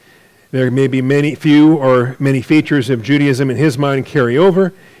 There may be many features of Judaism in his mind carry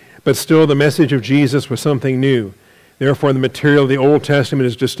over, but still the message of Jesus was something new. Therefore, the material of the Old Testament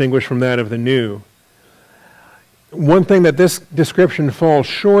is distinguished from that of the New. One thing that this description falls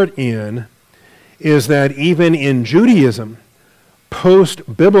short in is that even in Judaism,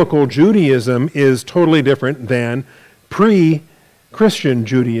 post-biblical Judaism is totally different than pre-Christian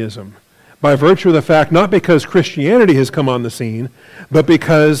Judaism. By virtue of the fact, not because Christianity has come on the scene, but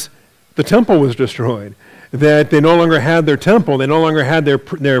because the temple was destroyed. That they no longer had their temple, they no longer had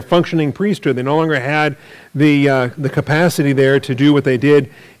their functioning priesthood, they no longer had the capacity there to do what they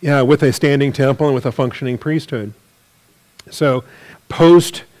did with a standing temple and with a functioning priesthood. So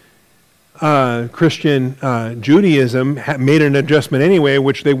post-Christian Judaism made an adjustment anyway,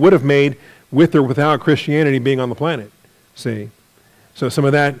 which they would have made with or without Christianity being on the planet. See? So some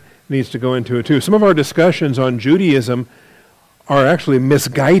of that needs to go into it too. Some of our discussions on Judaism are actually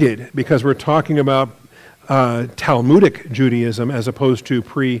misguided because we're talking about Talmudic Judaism as opposed to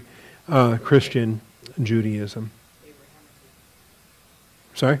pre-Christian Judaism.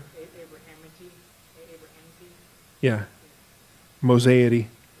 Sorry? Yeah. Mosaity.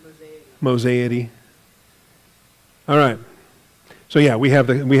 All right. So yeah, we have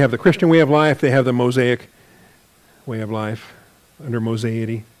the Christian way of life. They have the Mosaic way of life under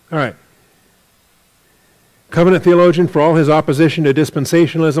Mosaity. All right. Covenant theologian, for all his opposition to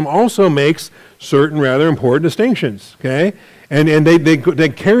dispensationalism, also makes certain rather important distinctions, okay? And they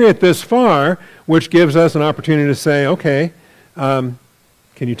carry it this far, which gives us an opportunity to say, okay, can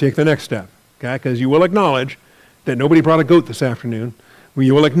you take the next step, okay? Because you will acknowledge that nobody brought a goat this afternoon.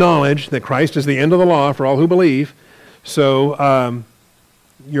 You will acknowledge that Christ is the end of the law for all who believe. So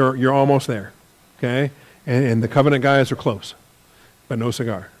you're almost there, okay? And the covenant guys are close, but no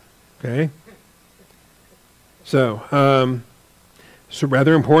cigar. Okay? So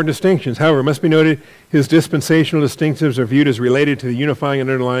rather important distinctions. However, it must be noted his dispensational distinctives are viewed as related to the unifying and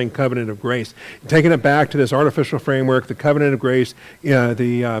underlying covenant of grace. Taking it back to this artificial framework, the covenant of grace, do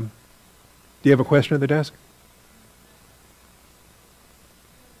you have a question at the desk?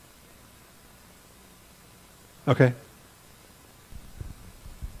 Okay.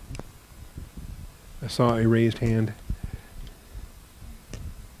 I saw a raised hand.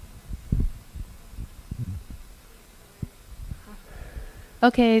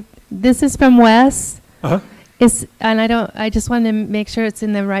 Okay, this is from Wes. Uh-huh. I just wanted to make sure it's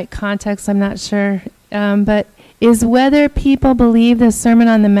in the right context. I'm not sure. But is whether people believe the Sermon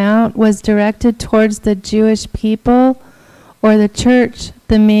on the Mount was directed towards the Jewish people or the church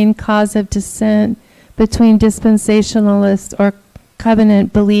the main cause of dissent between dispensationalists or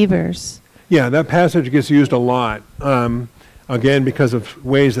covenant believers? Yeah, that passage gets used a lot. Again, because of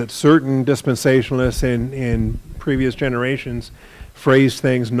ways that certain dispensationalists in previous generations phrased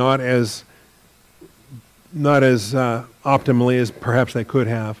things not as optimally as perhaps they could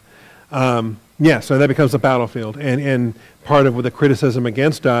have. So that becomes a battlefield. And part of the criticism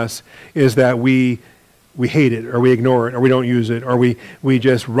against us is that we hate it, or we ignore it, or we don't use it, or we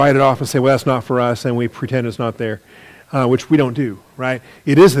just write it off and say, well, that's not for us, and we pretend it's not there, which we don't do, right?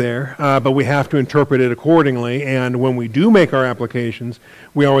 It is there, but we have to interpret it accordingly, and when we do make our applications,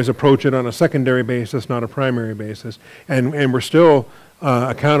 we always approach it on a secondary basis, not a primary basis, and we're still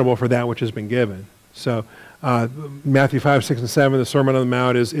accountable for that which has been given. So Matthew 5, 6, and 7, the Sermon on the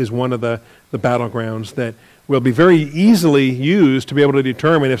Mount is one of the battlegrounds that will be very easily used to be able to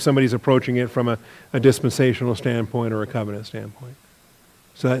determine if somebody's approaching it from a dispensational standpoint or a covenant standpoint.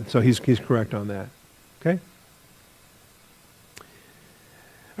 So he's correct on that. Okay?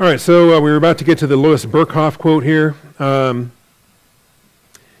 All right, so we were about to get to the Louis Berkhoff quote here, because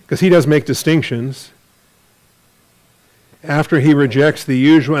he does make distinctions after he rejects the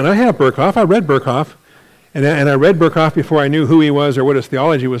usual. And I have Berkhoff. I read Berkhoff. And I read Berkhoff before I knew who he was or what his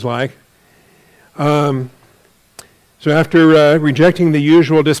theology was like. So after rejecting the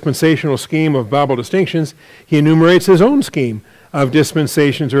usual dispensational scheme of Bible distinctions, he enumerates his own scheme of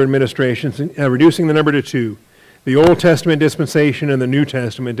dispensations or administrations, reducing the number to two: the Old Testament dispensation and the New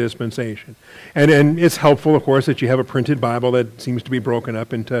Testament dispensation. And it's helpful, of course, that you have a printed Bible that seems to be broken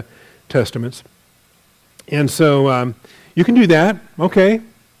up into testaments. And so you can do that. Okay,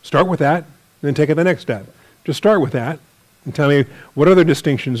 start with that, then take it the next step. Just start with that and tell me, what other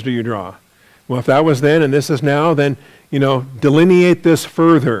distinctions do you draw? Well, if that was then and this is now, then, delineate this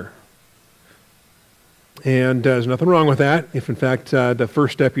further. And there's nothing wrong with that. If, in fact, the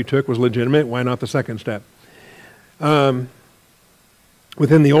first step you took was legitimate, why not the second step? Within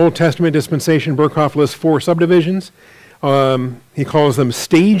the Old Testament dispensation, Berkhoff lists 4 subdivisions. He calls them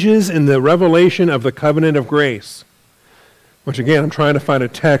stages in the revelation of the covenant of grace. Which, again, I'm trying to find a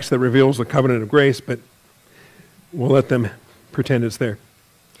text that reveals the covenant of grace, but we'll let them pretend it's there.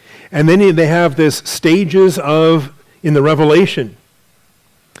 And then they have this stages in the revelation.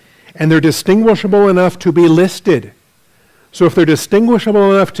 And they're distinguishable enough to be listed. So if they're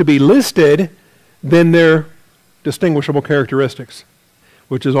distinguishable enough to be listed, then they're distinguishable characteristics,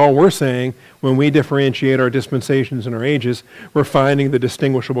 which is all we're saying when we differentiate our dispensations and our ages. We're finding the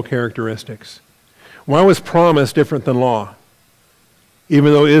distinguishable characteristics. Why was promise different than law?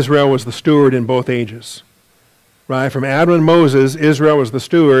 Even though Israel was the steward in both ages. Right? From Adam and Moses, Israel was the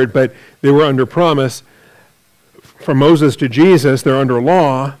steward, but they were under promise. From Moses to Jesus, they're under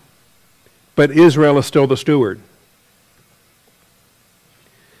law, but Israel is still the steward.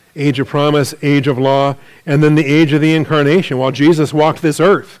 Age of promise, age of law, and then the age of the incarnation. While Jesus walked this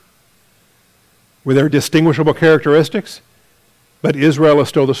earth, were there distinguishable characteristics? But Israel is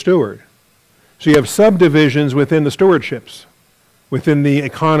still the steward. So you have subdivisions within the stewardships, within the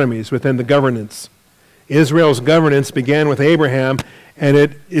economies, within the governance. Israel's governance began with Abraham, and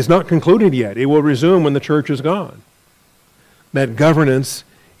it is not concluded yet. It will resume when the church is gone. That governance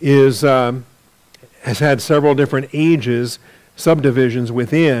has had several different ages, subdivisions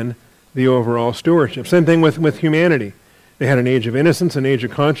within the overall stewardship. Same thing with humanity. They had an age of innocence, an age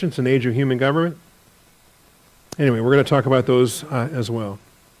of conscience, an age of human government. Anyway, we're going to talk about those as well.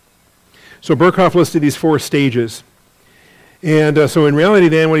 So Berkhoff listed these 4 stages. And so in reality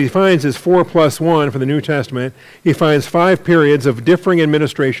then, what he finds is 4 plus 1 for the New Testament. He finds 5 periods of differing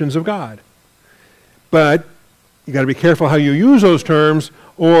administrations of God. But you got to be careful how you use those terms,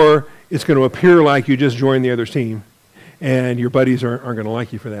 or it's going to appear like you just joined the other team, and your buddies aren't going to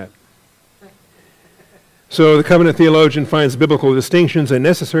like you for that. So the covenant theologian finds biblical distinctions a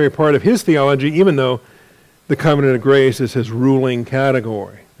necessary part of his theology, even though the covenant of grace is his ruling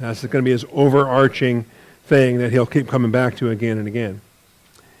category. That's going to be his overarching thing that he'll keep coming back to again and again.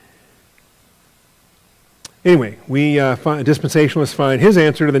 Anyway, dispensationalists find his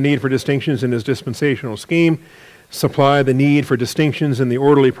answer to the need for distinctions in his dispensational scheme, supply the need for distinctions in the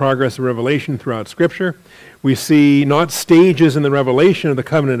orderly progress of revelation throughout Scripture. We see not stages in the revelation of the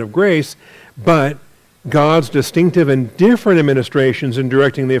covenant of grace, but God's distinctive and different administrations in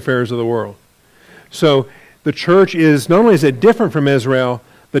directing the affairs of the world. So the church is, not only is it different from Israel,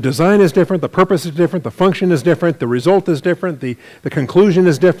 the design is different, the purpose is different, the function is different, the result is different, the conclusion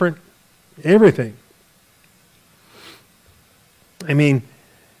is different, everything. I mean,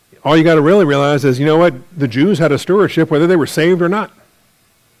 all you got to really realize is, you know what? The Jews had a stewardship whether they were saved or not.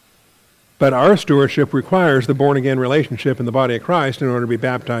 But our stewardship requires the born-again relationship in the body of Christ in order to be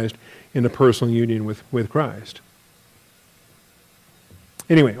baptized into personal union with Christ.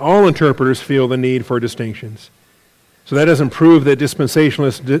 Anyway, all interpreters feel the need for distinctions. So that doesn't prove that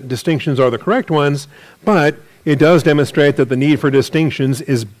dispensationalist distinctions are the correct ones, but it does demonstrate that the need for distinctions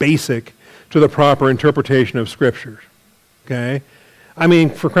is basic to the proper interpretation of Scripture. Okay? I mean,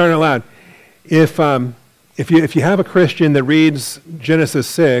 for crying out loud, if you have a Christian that reads Genesis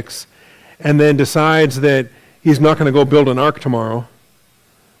 6 and then decides that he's not going to go build an ark tomorrow,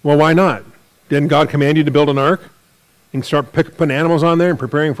 well, why not? Didn't God command you to build an ark and start putting animals on there and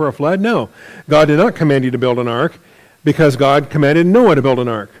preparing for a flood? No. God did not command you to build an ark because God commanded Noah to build an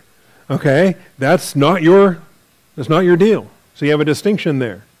ark. Okay? That's not your deal. So you have a distinction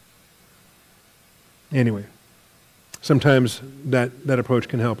there. Anyway. Sometimes that approach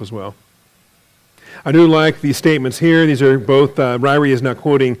can help as well. I do like these statements here. These are both, Ryrie is not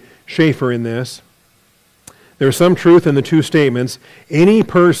quoting Schaeffer in this. There is some truth in the two statements. Any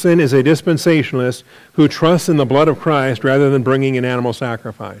person is a dispensationalist who trusts in the blood of Christ rather than bringing an animal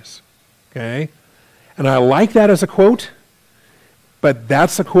sacrifice. Okay? And I like that as a quote, but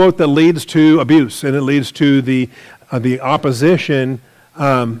that's a quote that leads to abuse, and it leads to the opposition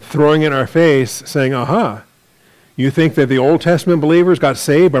throwing in our face, saying, aha, you think that the Old Testament believers got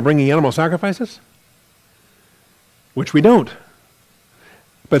saved by bringing animal sacrifices? Which we don't.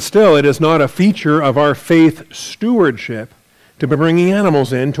 But still, it is not a feature of our faith stewardship to be bringing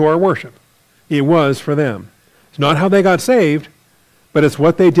animals into our worship. It was for them. It's not how they got saved, but it's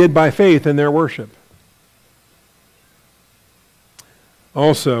what they did by faith in their worship.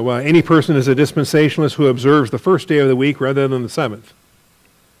 Also, any person is a dispensationalist who observes the first day of the week rather than the seventh.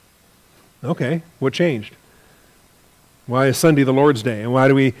 Okay, what changed? Why is Sunday the Lord's Day? And why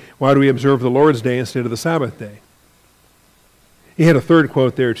do we observe the Lord's Day instead of the Sabbath day? He had a third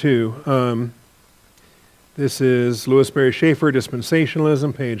quote there too. This is Louis Berry Schaeffer,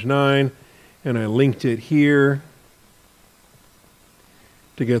 Dispensationalism, page 9, and I linked it here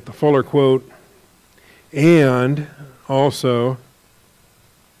to get the fuller quote. And also,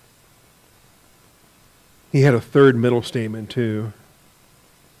 he had a third middle statement too.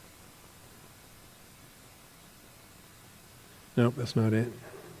 Nope, that's not it.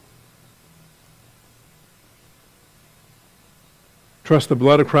 Trust the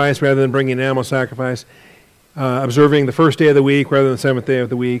blood of Christ rather than bringing an animal sacrifice. Observing the first day of the week rather than the seventh day of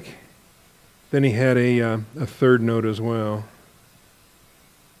the week. Then he had a third note as well.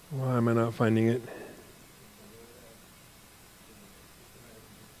 Why am I not finding it?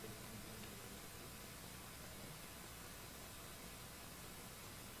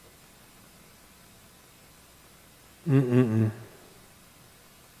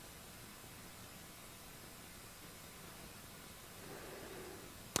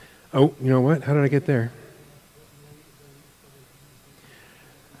 Oh, you know what? How did I get there?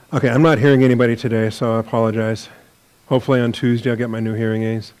 Okay, I'm not hearing anybody today, so I apologize. Hopefully on Tuesday I'll get my new hearing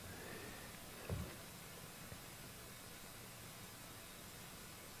aids.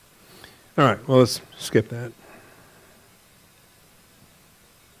 All right, well, let's skip that.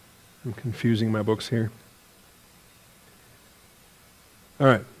 I'm confusing my books here. All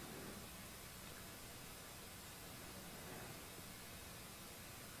right.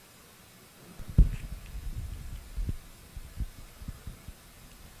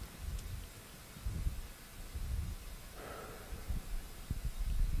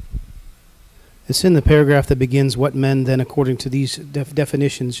 It's in the paragraph that begins, what men then, according to these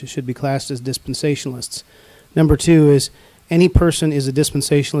definitions, should be classed as dispensationalists. Number 2 is, any person is a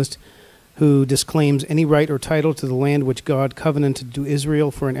dispensationalist who disclaims any right or title to the land which God covenanted to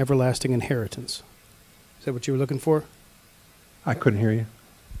Israel for an everlasting inheritance. Is that what you were looking for? I couldn't hear you.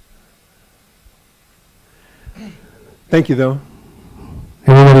 Thank you, though.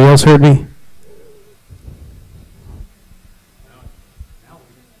 Everybody else heard me?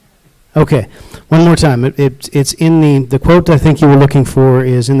 Okay. One more time. It's in the quote I think you were looking for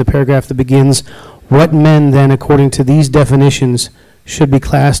is in the paragraph that begins, what men then, according to these definitions, should be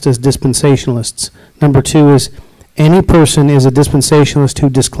classed as dispensationalists. Number 2 is, any person is a dispensationalist who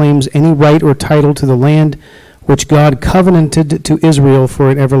disclaims any right or title to the land which God covenanted to Israel for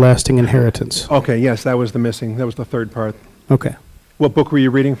an everlasting inheritance. Okay, yes, that was the third part. Okay. What book were you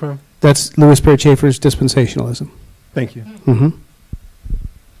reading from? That's Louis Perry Chafer's Dispensationalism. Thank you. Mm-hmm.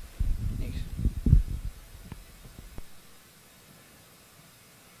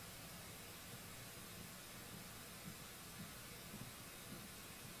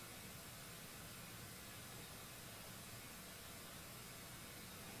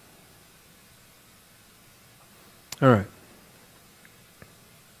 All right.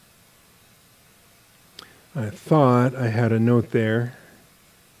 I thought I had a note there,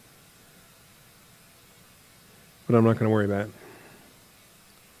 but I'm not going to worry about it.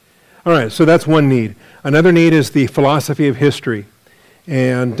 All right, so that's one need. Another need is the philosophy of history.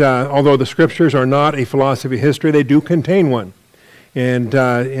 And although the scriptures are not a philosophy of history, they do contain one. And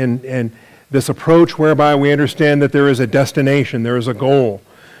this approach whereby we understand that there is a destination, there is a goal,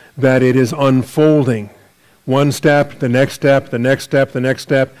 that it is unfolding. One step, the next step, the next step, the next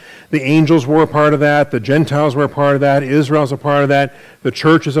step. The angels were a part of that. The Gentiles were a part of that. Israel's a part of that. The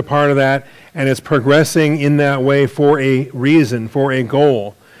church is a part of that. And it's progressing in that way for a reason, for a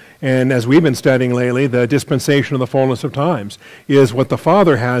goal. And as we've been studying lately, the dispensation of the fullness of times is what the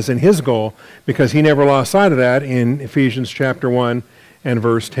Father has in his goal, because he never lost sight of that in Ephesians chapter 1 and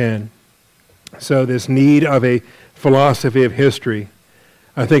verse 10. So this need of a philosophy of history.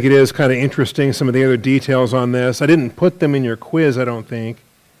 I think it is kind of interesting, some of the other details on this. I didn't put them in your quiz, I don't think.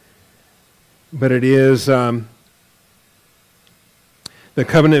 But it is, the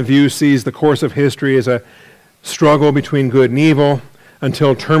covenant view sees the course of history as a struggle between good and evil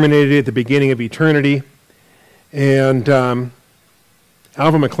until terminated at the beginning of eternity. And Alvin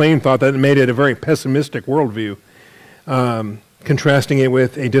McLean thought that it made it a very pessimistic worldview, contrasting it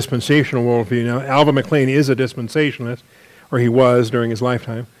with a dispensational worldview. Now, Alvin McLean is a dispensationalist, or he was during his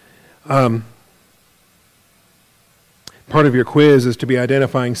lifetime. Part of your quiz is to be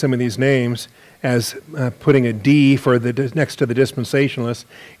identifying some of these names as putting a D for next to the dispensationalists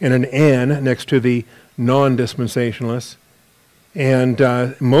and an N next to the non-dispensationalists. And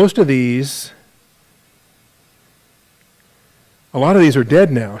most of these, a lot of these are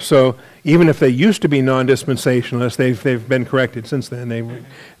dead now. So even if they used to be non-dispensationalists, they've been corrected since then.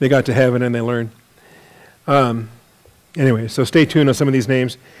 They got to heaven and they learned. Anyway, so stay tuned on some of these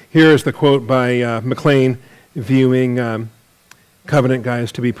names. Here is the quote by McLean, viewing covenant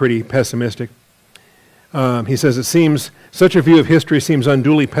guys to be pretty pessimistic. He says, it seems, such a view of history seems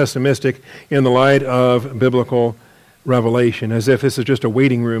unduly pessimistic in the light of biblical revelation, as if this is just a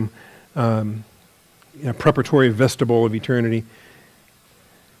waiting room, a preparatory vestibule of eternity.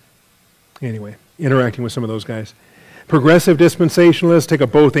 Anyway, interacting with some of those guys. Progressive dispensationalists take a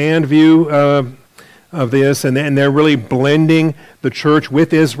both-and view of this, and they're really blending the church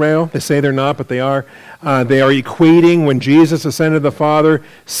with Israel. They say they're not, but they are. They are equating when Jesus ascended to the Father,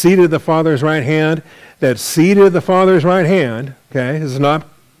 seated at the Father's right hand, that seated at the Father's right hand, okay, this is not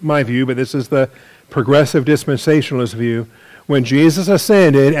my view, but this is the progressive dispensationalist view. When Jesus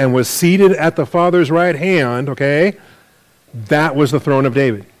ascended and was seated at the Father's right hand, okay, that was the throne of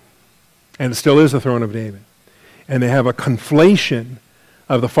David. And it still is the throne of David. And they have a conflation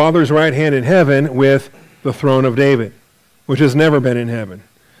of the Father's right hand in heaven with the throne of David, which has never been in heaven,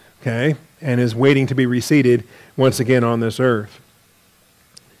 okay, and is waiting to be reseated once again on this earth.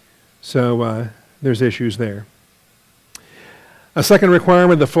 So there's issues there. A second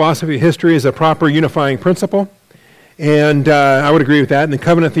requirement of the philosophy of history is a proper unifying principle, and I would agree with that. In the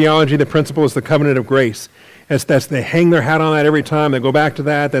covenant theology, the principle is the covenant of grace. They hang their hat on that every time. They go back to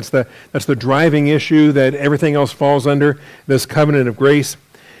that. That's the driving issue that everything else falls under, this covenant of grace.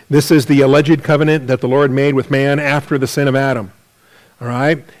 This is the alleged covenant that the Lord made with man after the sin of Adam. All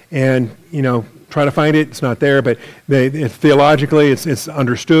right? And, try to find it. It's not there, but theologically it's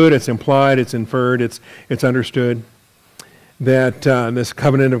understood, it's implied, it's inferred, it's understood that this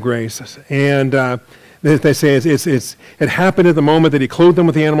covenant of grace. And they say it happened at the moment that he clothed them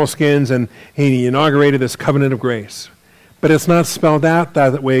with the animal skins and he inaugurated this covenant of grace. But it's not spelled out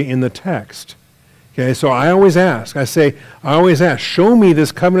that way in the text. Okay, so I always ask, show me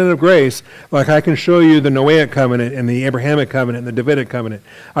this covenant of grace like I can show you the Noahic covenant and the Abrahamic covenant and the Davidic covenant.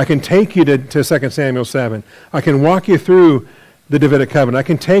 I can take you to 2 Samuel 7. I can walk you through the Davidic covenant. I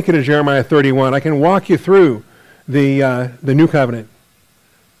can take you to Jeremiah 31. I can walk you through the new covenant.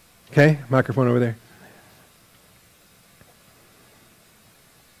 Okay, microphone over there.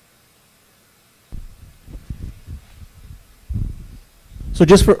 So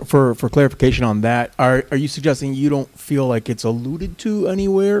just for clarification on that, are you suggesting you don't feel like it's alluded to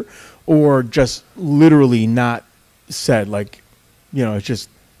anywhere, or just literally not said? Like, it's just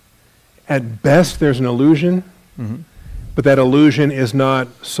At best, there's an allusion, but that allusion is not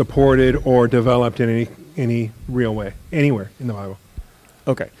supported or developed in any real way anywhere in the Bible.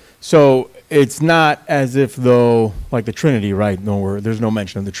 okay. So it's not as if though, like the Trinity, right? There's no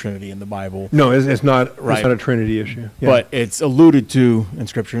mention of the Trinity in the Bible. No, it's not. Right. It's not a Trinity issue. Yeah. But it's alluded to in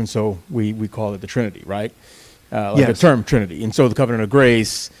Scripture, and so we call it the Trinity, right? Like Yes. the term Trinity. And so the covenant of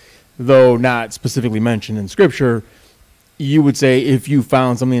grace, though not specifically mentioned in Scripture, you would say if you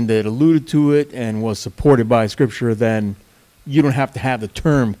found something that alluded to it and was supported by Scripture, then you don't have to have the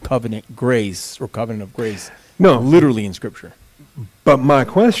term covenant grace or covenant of grace literally in Scripture. But my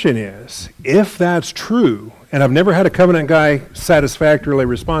question is, if that's true, and I've never had a covenant guy satisfactorily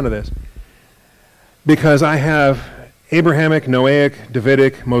respond to this, because I have Abrahamic, Noahic,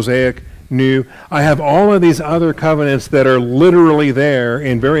 Davidic, Mosaic, New. I have all of these other covenants that are literally there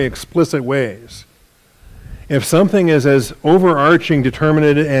in very explicit ways. If something is as overarching,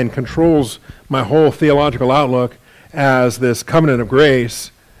 determinate, and controls my whole theological outlook as this covenant of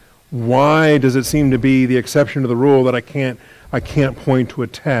grace, why does it seem to be the exception to the rule that I can't point to a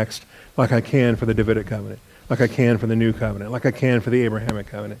text like I can for the Davidic covenant, like I can for the New Covenant, like I can for the Abrahamic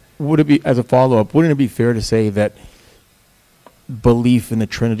covenant? Would it be, as a follow-up, wouldn't it be fair to say that belief in the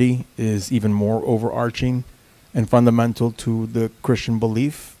Trinity is even more overarching and fundamental to the Christian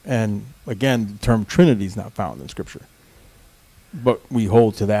belief? And again, the term Trinity is not found in Scripture, but we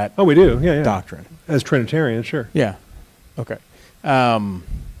hold to that. Oh, we do, yeah. Doctrine As Trinitarians, sure. Yeah. Okay.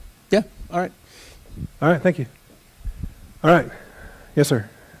 Yeah. All right. All right, thank you. All right. Yes, sir.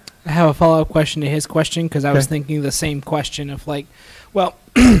 I have a follow-up question to his question because I was Okay. thinking the same question of like, well,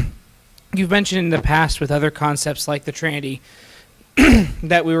 you've mentioned in the past with other concepts like the Trinity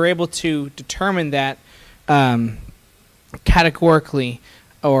that we were able to determine that categorically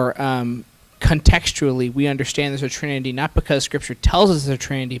or contextually we understand there's a Trinity, not because Scripture tells us there's a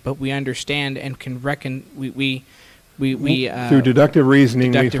Trinity, but we understand and can reckon we through deductive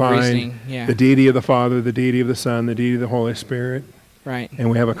reasoning, we find reasoning, yeah. the deity of the Father, the deity of the Son, the deity of the Holy Spirit, Right.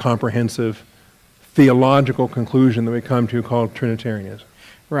 and we have a comprehensive theological conclusion that we come to called Trinitarianism.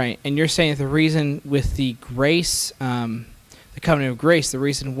 Right, and you're saying that the reason with the grace, the covenant of grace, the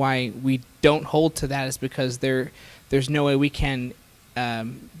reason why we don't hold to that is because there's no way we can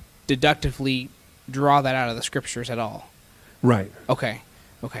deductively draw that out of the Scriptures at all. Right. Okay.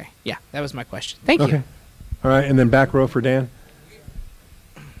 Yeah, that was my question. Thank Okay. you. All right, and then back row for Dan.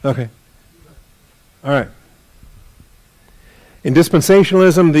 Okay. All right. In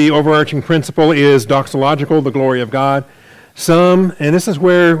dispensationalism, the overarching principle is doxological, the glory of God. Some, and this is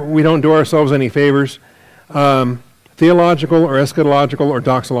where we don't do ourselves any favors, theological or eschatological or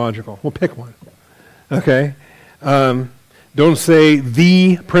doxological. We'll pick one. Okay? Don't say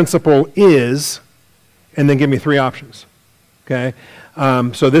the principle is, and then give me three options. Okay?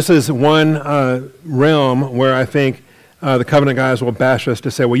 So this is one realm where I think the covenant guys will bash us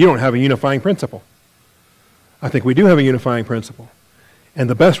to say, well, you don't have a unifying principle. I think we do have a unifying principle. And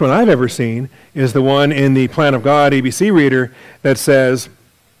the best one I've ever seen is the one in the Plan of God ABC reader that says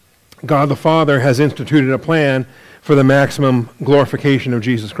God the Father has instituted a plan for the maximum glorification of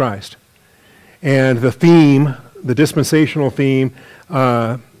Jesus Christ. And the theme, the dispensational theme,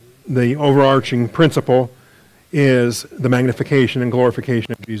 the overarching principle is the magnification and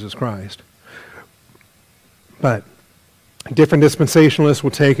glorification of Jesus Christ. But different dispensationalists will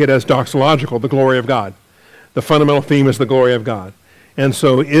take it as doxological, the glory of God. The fundamental theme is the glory of God. And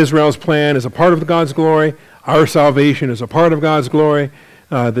so Israel's plan is a part of God's glory. Our salvation is a part of God's glory.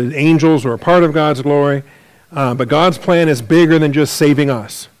 The angels are a part of God's glory. But God's plan is bigger than just saving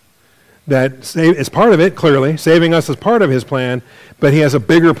us. That is part of it, clearly. Saving us is part of his plan. But he has a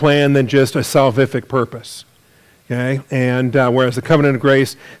bigger plan than just a salvific purpose. Okay? And whereas the covenant of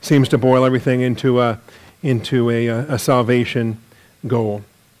grace seems to boil everything into a salvation goal.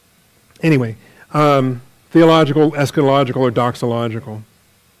 Anyway, theological, eschatological, or doxological.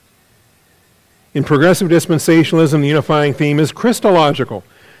 In progressive dispensationalism, the unifying theme is Christological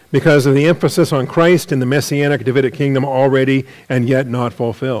because of the emphasis on Christ and the Messianic Davidic kingdom already and yet not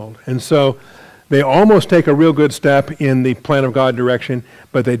fulfilled. And so they almost take a real good step in the plan of God direction,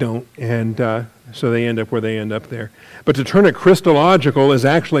 but they don't. And so they end up where they end up there. But to turn it Christological is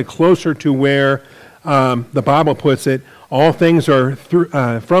actually closer to where the Bible puts it. All things are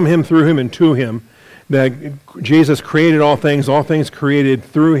from him, through him, and to him. That Jesus created all things created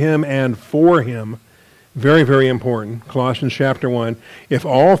through him and for him. Very, very important. Colossians chapter 1. If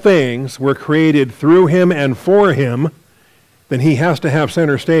all things were created through him and for him, then he has to have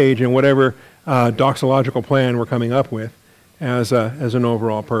center stage in whatever doxological plan we're coming up with as an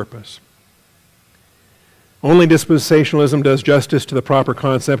overall purpose. Only dispensationalism does justice to the proper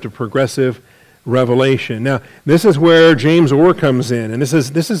concept of progressive revelation. Now, this is where James Orr comes in, and this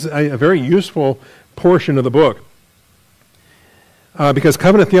is a very useful portion of the book. Because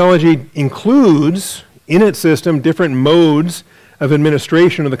covenant theology includes in its system different modes of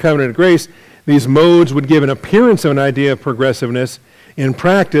administration of the covenant of grace. These modes would give an appearance of an idea of progressiveness. In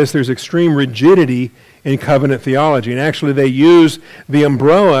practice, there's extreme rigidity in covenant theology, and actually they use the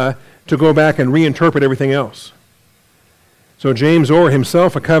umbrella to go back and reinterpret everything else. So James Orr,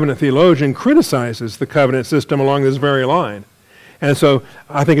 himself a covenant theologian, criticizes the covenant system along this very line. And so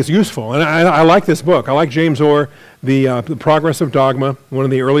I think it's useful. And I like this book. I like James Orr, the Progress of Dogma, one of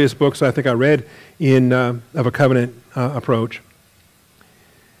the earliest books I think I read of a covenant approach.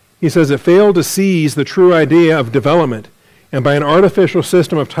 He says it failed to seize the true idea of development, and by an artificial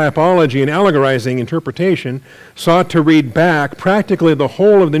system of typology and allegorizing interpretation, sought to read back practically the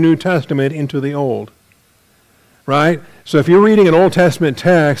whole of the New Testament into the Old. Right? So if you're reading an Old Testament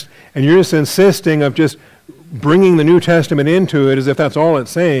text and you're just insisting of just bringing the New Testament into it as if that's all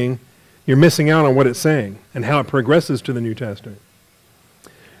it's saying, you're missing out on what it's saying and how it progresses to the New Testament.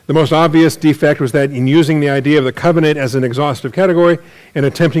 The most obvious defect was that in using the idea of the covenant as an exhaustive category and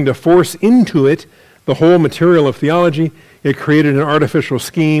attempting to force into it the whole material of theology, it created an artificial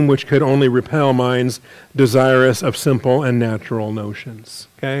scheme which could only repel minds desirous of simple and natural notions.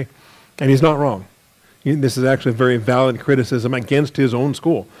 Okay? And he's not wrong. This is actually a very valid criticism against his own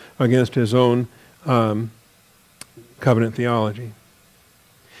school, against his own covenant theology.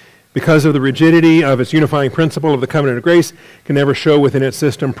 Because of the rigidity of its unifying principle of the covenant of grace, can never show within its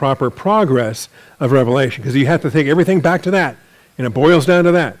system proper progress of revelation, because you have to take everything back to that, and it boils down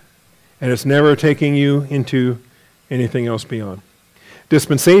to that, and it's never taking you into anything else beyond.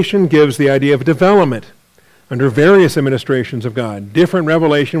 Dispensation gives the idea of development. Under various administrations of God, different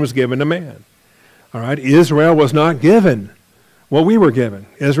revelation was given to man. All right, Israel was not given what we were given.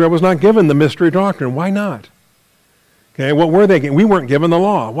 Israel was not given the mystery doctrine. Why not? Okay, what were they given? We weren't given the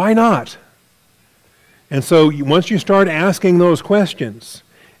law. Why not? And so once you start asking those questions,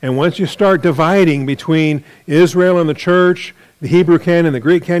 and once you start dividing between Israel and the church, the Hebrew canon and the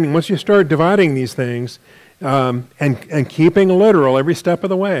Greek canon, once you start dividing these things and keeping literal every step of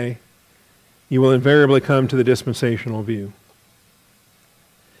the way, you will invariably come to the dispensational view.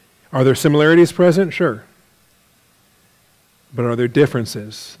 Are there similarities present? Sure. But are there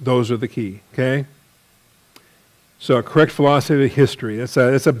differences? Those are the key, okay? So a correct philosophy of history, that's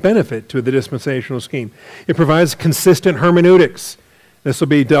a benefit to the dispensational scheme. It provides consistent hermeneutics. This will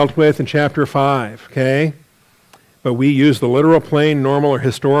be dealt with in chapter 5, okay? But we use the literal, plain, normal, or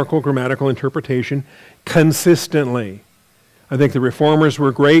historical grammatical interpretation consistently. I think the reformers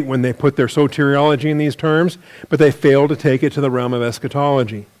were great when they put their soteriology in these terms, but they failed to take it to the realm of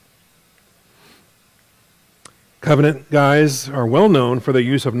eschatology. Covenant guys are well known for their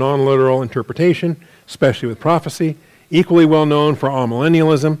use of non-literal interpretation, especially with prophecy, equally well known for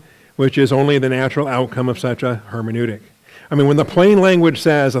amillennialism, which is only the natural outcome of such a hermeneutic. I mean, when the plain language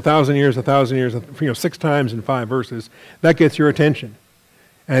says 1,000 years, 6 times in 5 verses, that gets your attention.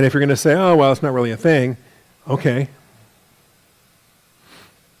 And if you're going to say, oh, well, it's not really a thing, okay.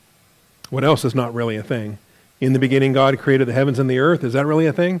 What else is not really a thing? In the beginning, God created the heavens and the earth. Is that really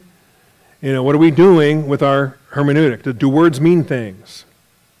a thing? You know, what are we doing with our hermeneutic? Do words mean things?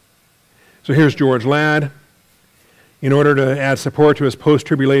 So here's George Ladd, in order to add support to his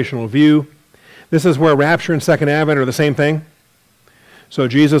post-tribulational view. This is where rapture and second advent are the same thing. So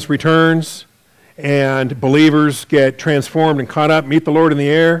Jesus returns, and believers get transformed and caught up, meet the Lord in the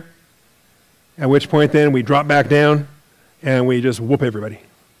air, at which point then we drop back down, and we just whoop everybody.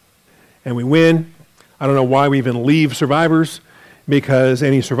 And we win. I don't know why we even leave survivors, because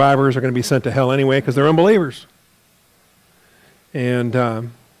any survivors are going to be sent to hell anyway because they're unbelievers. And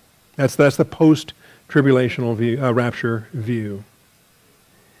that's the post-tribulational view, rapture view.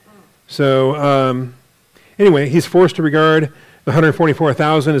 So anyway, he's forced to regard the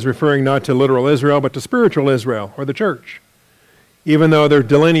 144,000 as referring not to literal Israel, but to spiritual Israel, or the church. Even though they're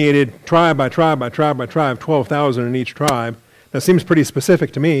delineated tribe by tribe by tribe by tribe, 12,000 in each tribe. That seems pretty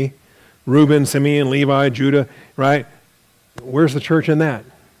specific to me. Reuben, Simeon, Levi, Judah, right? Where's the church in that?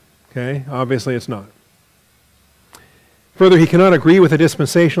 Okay, obviously it's not. Further, he cannot agree with the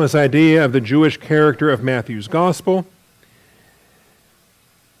dispensationalist idea of the Jewish character of Matthew's gospel.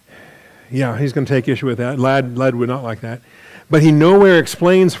 Yeah, he's going to take issue with that. Ladd would not like that. But he nowhere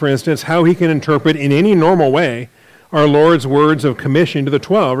explains, for instance, how he can interpret in any normal way our Lord's words of commission to the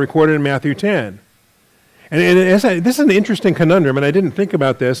 12 recorded in Matthew 10. This is an interesting conundrum, and I didn't think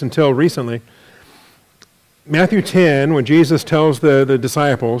about this until recently. Matthew 10, when Jesus tells the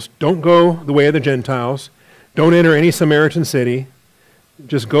disciples, don't go the way of the Gentiles, don't enter any Samaritan city,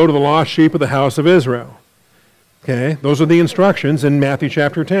 just go to the lost sheep of the house of Israel. Okay, those are the instructions in Matthew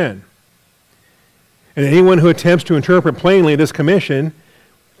chapter 10. And anyone who attempts to interpret plainly this commission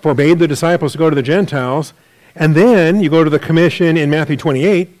forbade the disciples to go to the Gentiles, and then you go to the commission in Matthew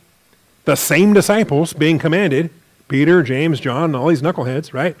 28, the same disciples being commanded, Peter, James, John, all these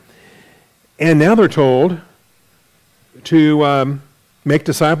knuckleheads, right? And now they're told to make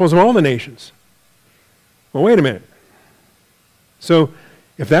disciples of all the nations. Well, wait a minute. So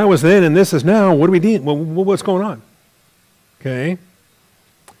if that was then and this is now, what do we need? Well, what's going on? Okay.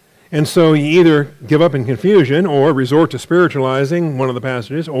 And so you either give up in confusion or resort to spiritualizing one of the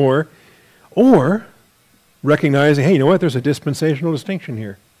passages or recognizing, hey, you know what? There's a dispensational distinction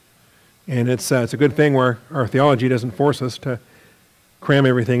here. And it's a good thing where our theology doesn't force us to cram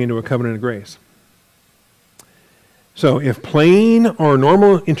everything into a covenant of grace. So if plain or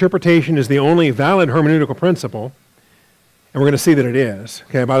normal interpretation is the only valid hermeneutical principle, and we're going to see that it is.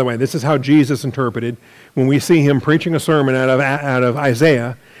 Okay, by the way, this is how Jesus interpreted when we see him preaching a sermon out of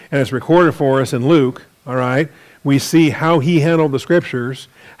Isaiah, and it's recorded for us in Luke, all right? We see how he handled the scriptures,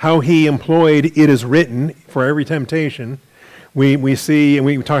 how he employed it is written for every temptation. We see, and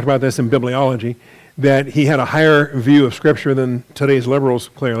we talked about this in bibliology, that he had a higher view of scripture than today's liberals,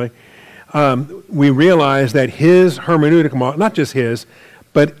 clearly. We realize that his hermeneutic model, not just his,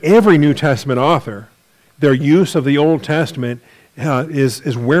 but every New Testament author, their use of the Old Testament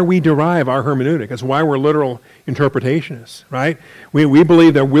is where we derive our hermeneutic. That's why we're literal interpretationists, right? We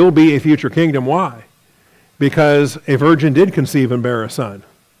believe there will be a future kingdom. Why? Because a virgin did conceive and bear a son,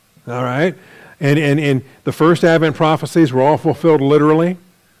 all right? And the first Advent prophecies were all fulfilled literally.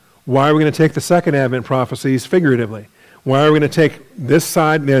 Why are we going to take the second Advent prophecies figuratively? Why are we going to take this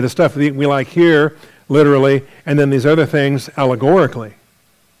side, the stuff that we like here, literally, and then these other things allegorically?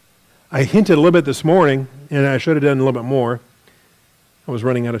 I hinted a little bit this morning, and I should have done a little bit more. I was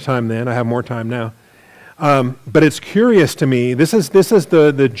running out of time then. I have more time now. But it's curious to me. This is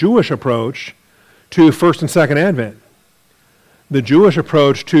the Jewish approach to first and second Advent. The Jewish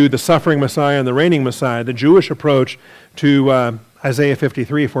approach to the suffering Messiah and the reigning Messiah. The Jewish approach to Isaiah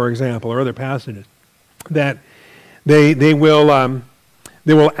 53, for example, or other passages. That they will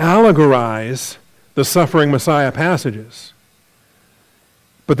allegorize the suffering Messiah passages.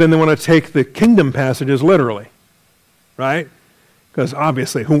 But then they want to take the kingdom passages literally, right? Because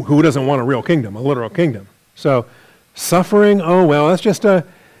obviously, who doesn't want a real kingdom, a literal kingdom? So, suffering, oh, well, that's just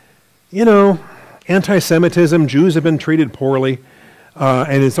anti-Semitism. Jews have been treated poorly,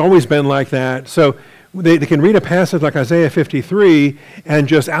 and it's always been like that. So, they can read a passage like Isaiah 53 and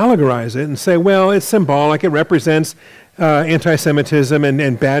just allegorize it and say, well, it's symbolic. It represents anti-Semitism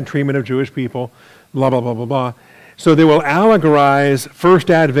and bad treatment of Jewish people, blah, blah, blah, blah, blah. So they will allegorize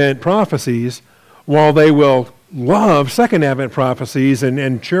first Advent prophecies while they will love second Advent prophecies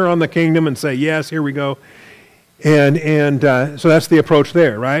and cheer on the kingdom and say, yes, here we go. And so that's the approach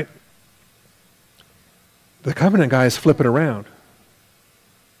there, right? The covenant guys flip it around.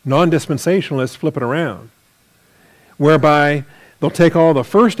 Non-dispensationalists flip it around, whereby they'll take all the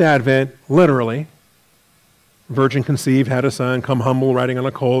first Advent literally, virgin conceived, had a son, come humble, riding on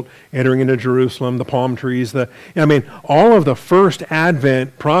a colt, entering into Jerusalem, the palm trees, all of the first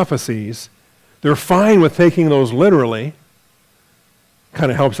Advent prophecies, they're fine with taking those literally. Kind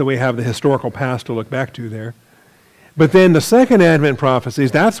of helps that we have the historical past to look back to there. But then the second Advent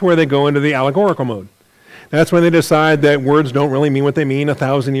prophecies, that's where they go into the allegorical mode. That's when they decide that words don't really mean what they mean.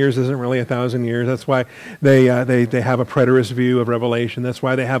 1,000 years isn't really 1,000 years. That's why they have a preterist view of Revelation. That's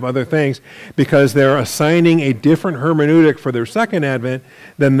why they have other things, because they're assigning a different hermeneutic for their second Advent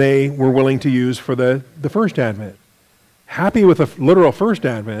than they were willing to use for the first Advent. Happy with a literal first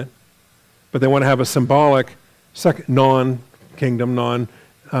Advent, but they want to have a symbolic second, non-kingdom,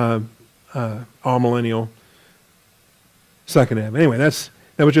 all-millennial second Advent. Anyway,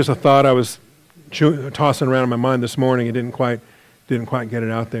 that was just a thought I was tossing around in my mind this morning. It didn't quite get it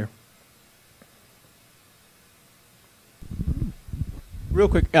out there. Real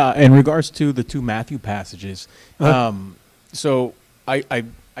quick, in regards to the two Matthew passages, so I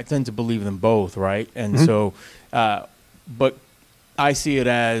tend to believe them both, right? And so, but I see it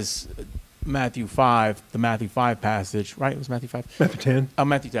as Matthew 5, the Matthew 5 passage, right? It was Matthew 5? Matthew 10.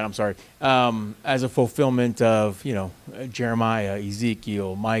 Matthew 10, I'm sorry. As a fulfillment of, Jeremiah,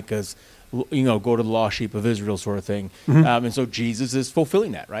 Ezekiel, Micah's, go to the lost sheep of Israel sort of thing. And so Jesus is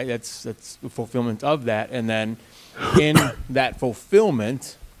fulfilling that, right? That's the fulfillment of that. And then in that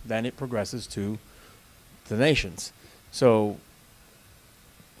fulfillment, then it progresses to to the nations. So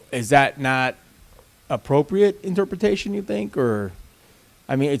is that not appropriate interpretation, you think? Or,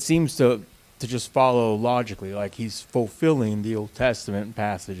 I mean, it seems to just follow logically, like he's fulfilling the Old Testament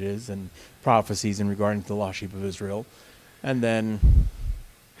passages and prophecies in regarding to the lost sheep of Israel. And then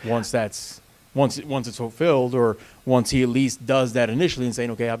once it's fulfilled, or once he at least does that initially and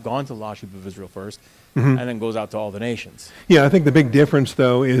saying, okay, I've gone to the lost sheep of Israel first, and then goes out to all the nations. Yeah, I think the big difference,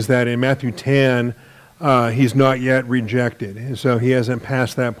 though, is that in Matthew 10, he's not yet rejected. And so he hasn't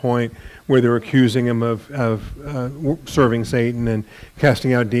passed that point where they're accusing him of serving Satan and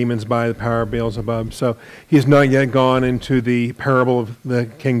casting out demons by the power of Beelzebub. So he's not yet gone into the parable of the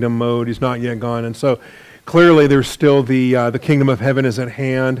kingdom mode. He's not yet gone. And so clearly there's still the kingdom of heaven is at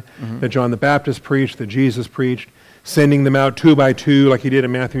hand that John the Baptist preached, that Jesus preached, sending them out 2 by 2 like he did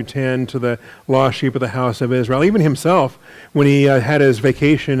in Matthew 10 to the lost sheep of the house of Israel. Even himself, when he had his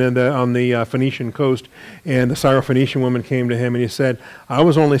vacation on the Phoenician coast, and the Syrophoenician woman came to him and he said, I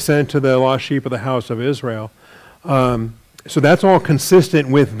was only sent to the lost sheep of the house of Israel. So that's all consistent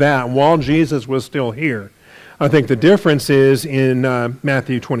with that while Jesus was still here. I think the difference is in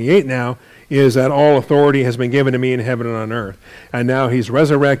Matthew 28 now, is that all authority has been given to me in heaven and on earth. And now he's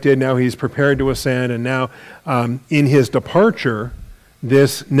resurrected, now he's prepared to ascend, and now in his departure,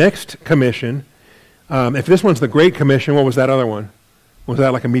 this next commission, if this one's the Great Commission, what was that other one? Was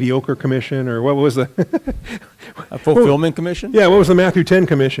that like a mediocre commission, or what was the... A fulfillment commission? Yeah, what was the Matthew 10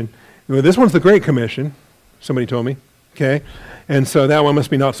 commission? Well, this one's the Great Commission, somebody told me, okay? And so that one must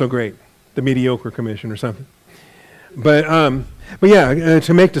be not so great, the mediocre commission or something. But yeah,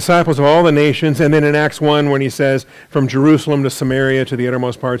 to make disciples of all the nations, and then in Acts 1 when he says, from Jerusalem to Samaria to the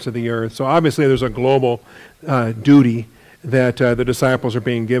uttermost parts of the earth. So obviously there's a global duty that the disciples are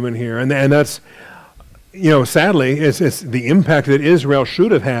being given here. And that's, sadly, it's the impact that Israel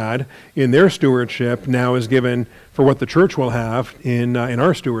should have had in their stewardship now is given for what the church will have in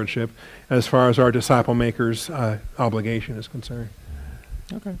our stewardship as far as our disciple makers' obligation is concerned.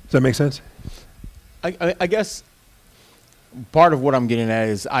 Okay. Does that make sense? I guess part of what I'm getting at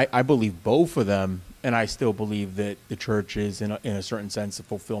is I believe both of them, and I still believe that the church is, in a certain sense, a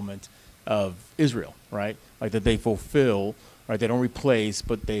fulfillment of Israel, right? Like that they fulfill, right? They don't replace,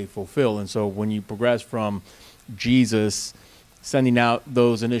 but they fulfill. And so when you progress from Jesus sending out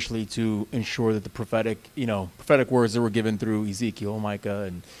those initially to ensure that the prophetic words that were given through Ezekiel,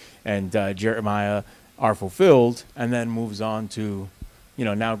 Micah, and Jeremiah are fulfilled, and then moves on to,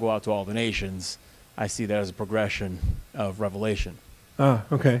 now go out to all the nations, I see that as a progression of revelation. Ah,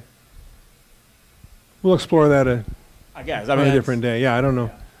 okay. We'll explore that on a different day. Yeah, I don't know.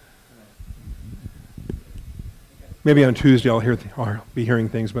 Yeah. Maybe on Tuesday I'll be hearing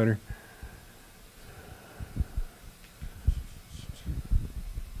things better.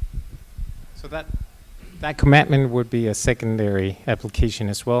 So that commandment would be a secondary application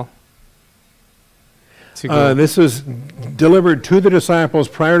as well? This was delivered to the disciples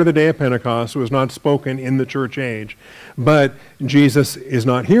prior to the day of Pentecost. It was not spoken in the church age. But Jesus is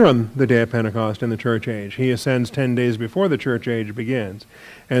not here on the day of Pentecost in the church age. He ascends 10 days before the church age begins.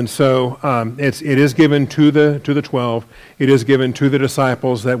 And so it is given to the 12. It is given to the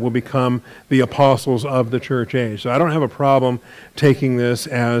disciples that will become the apostles of the church age. So I don't have a problem taking this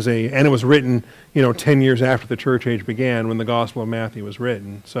and it was written 10 years after the church age began when the Gospel of Matthew was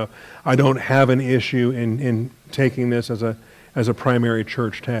written. So I don't have an issue in taking this as a primary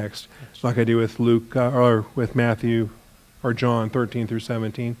church text, like I do with Luke or with Matthew or John 13 through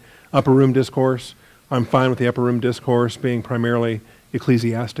 17. Upper Room Discourse, I'm fine with the Upper Room Discourse being primarily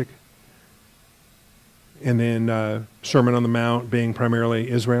ecclesiastic. And then Sermon on the Mount being primarily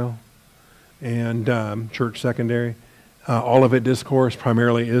Israel and church secondary. Olivet Discourse,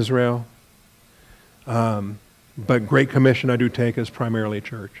 primarily Israel. But Great Commission I do take as primarily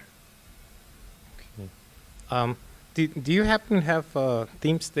church. Okay. Do you happen to have a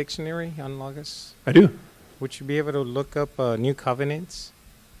Themes Dictionary on Logos? I do. Would you be able to look up New Covenants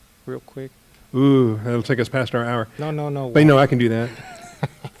real quick? Ooh, that'll take us past our hour. No. But I can do that.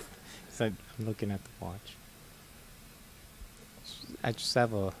 So I'm looking at the watch. I just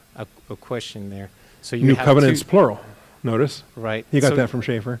have a question there. So you New have Covenants, plural. Notice. Right. He got that from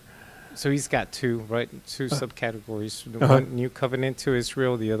Schaeffer. So he's got two subcategories. One, New Covenant to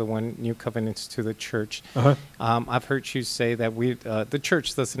Israel. The other one, New Covenants to the church. I've heard you say that the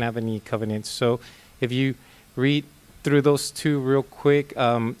church doesn't have any covenants. So if you read through those two real quick,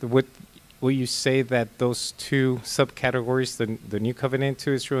 will you say that those two subcategories, the New Covenant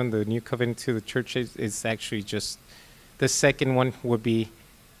to Israel and the New Covenant to the church, is actually just the second one would be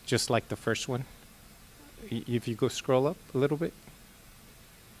just like the first one? If you go scroll up a little bit.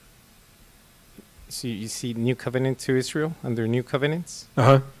 so you see New Covenant to Israel under New Covenants,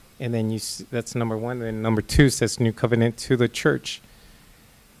 Uh-huh. and then that's number one. And then number two says New Covenant to the church,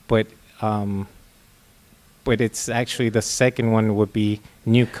 but it's actually the second one would be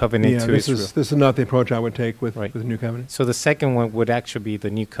New Covenant Yeah, to this Israel. is not the approach I would take with Right. the New Covenant. So the second one would actually be the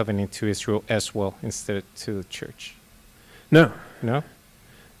New Covenant to Israel as well, instead of to the church. No, No?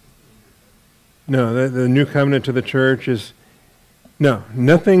 no, the New Covenant to the church is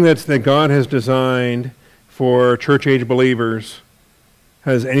nothing that God has designed for church age believers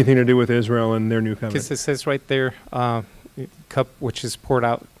has anything to do with Israel and their New Because Covenant. it says right there, cup which is poured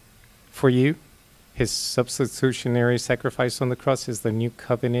out for you, his substitutionary sacrifice on the cross is the new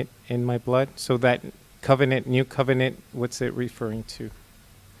covenant in my blood. So that covenant, new covenant, what's it referring to?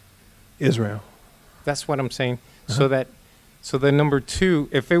 Israel. That's what I'm saying. Uh-huh. So the number two,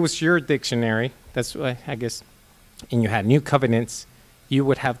 if it was your dictionary, that's why I guess, and you had new covenants, you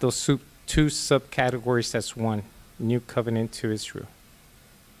would have those two subcategories as one, new covenant to Israel.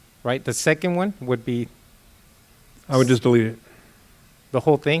 Right? The second one would be I would just delete it. the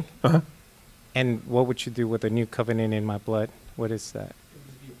whole thing. Uh-huh. And what would you do with a new covenant in my blood? What is that?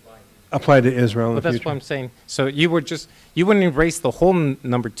 Applied to Israel in Well, the that's future. what I'm saying. So you wouldn't erase the whole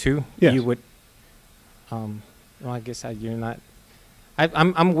number two. Yes. You would. Well, I guess you're not.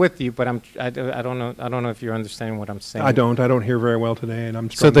 I'm with you, but I don't know. I don't know if you're understanding what I'm saying. I don't hear very well today, and I'm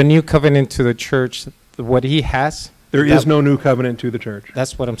So struggling. the new covenant to the church, what he has. There is that- no new covenant to the church.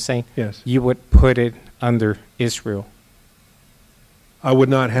 That's what I'm saying. Yes. You would put it under Israel. I would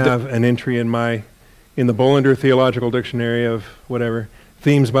not have an entry in the Bollinger Theological Dictionary of whatever,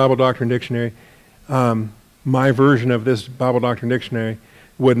 Themes Bible Doctrine Dictionary. My version of this Bible Doctrine Dictionary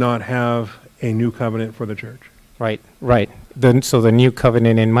would not have a new covenant for the church. Right. So the new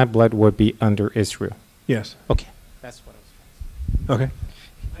covenant in my blood would be under Israel. Yes. Okay. That's what I was trying to say. Okay.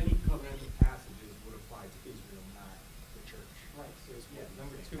 Any covenantal passages would apply to Israel, not the church. Right. So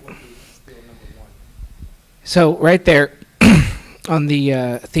number two would be still number one. So right there on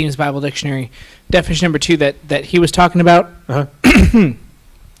the Themes Bible Dictionary, definition number two that he was talking about, Uh-huh.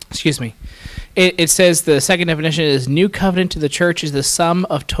 excuse me, it says the second definition is new covenant to the church is the sum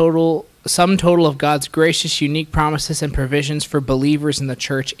total of God's gracious, unique promises and provisions for believers in the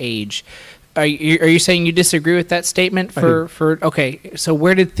church age. Are you saying you disagree with that statement? I do. Okay, so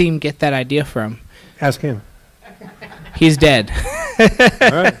where did Theme get that idea from? Ask him. He's dead.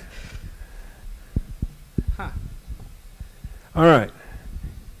 All right. All right.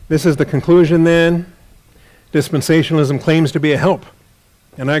 This is the conclusion then. Dispensationalism claims to be a help,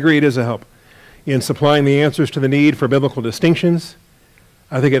 and I agree it is a help, in supplying the answers to the need for biblical distinctions.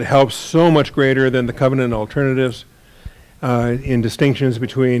 I think it helps so much greater than the covenant alternatives in distinctions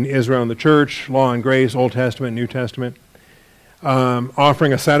between Israel and the church, law and grace, Old Testament, New Testament,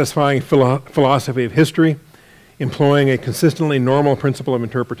 offering a satisfying philosophy of history, employing a consistently normal principle of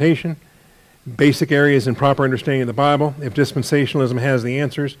interpretation, basic areas in proper understanding of the Bible. If dispensationalism has the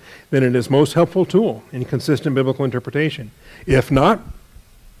answers, then it is most helpful tool in consistent biblical interpretation. If not,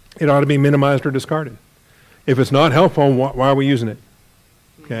 it ought to be minimized or discarded. If it's not helpful, why are we using it?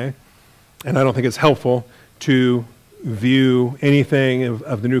 Okay? And I don't think it's helpful to view anything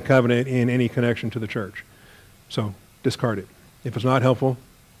of the New Covenant in any connection to the church. So discard it. If it's not helpful,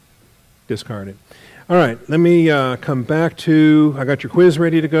 discard it. All right, let me come back to, I got your quiz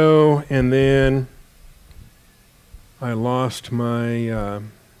ready to go, and then I lost my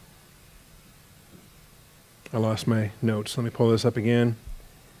notes. Let me pull this up again.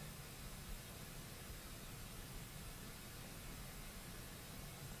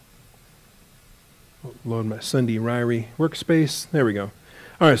 Load my Sunday Ryrie workspace. There we go.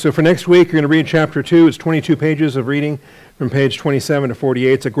 All right, so for next week, you're going to read chapter 2. It's 22 pages of reading from page 27 to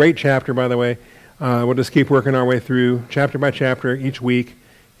 48. It's a great chapter, by the way. We'll just keep working our way through chapter by chapter each week.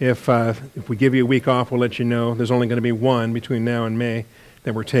 If we give you a week off, we'll let you know. There's only going to be one between now and May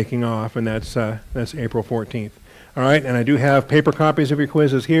that we're taking off, and that's April 14th. All right, and I do have paper copies of your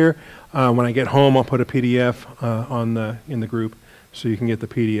quizzes here. When I get home, I'll put a PDF in the group so you can get the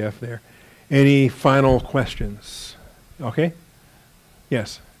PDF there. Any final questions? Okay?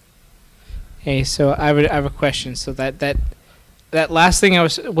 Yes. Hey, so I have a question. So that last thing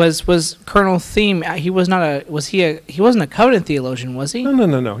was Colonel Theme. He wasn't a covenant theologian, was he?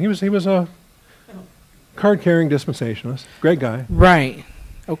 No. He was a card-carrying dispensationalist. Great guy. Right.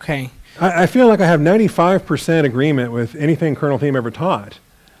 Okay. I feel like I have 95% agreement with anything Colonel Theme ever taught.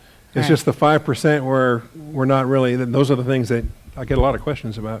 It's Right. just the 5% where we're not really. Those are the things that I get a lot of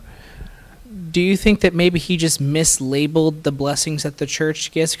questions about. Do you think that maybe he just mislabeled the blessings that the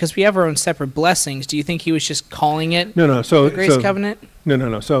church gets? Because we have our own separate blessings. Do you think he was just calling it No. the Grace Covenant?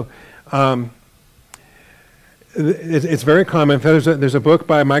 No. So It's very common. There's a book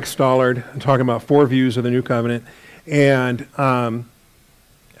by Mike Stollard talking about 4 views of the New Covenant, and I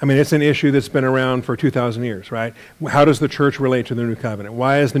mean, it's an issue that's been around for 2,000 years, right? How does the church relate to the New Covenant?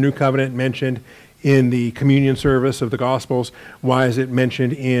 Why is the New Covenant mentioned in the communion service of the Gospels? Why is it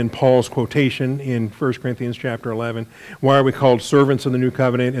mentioned in Paul's quotation in 1 Corinthians chapter 11? Why are we called servants of the New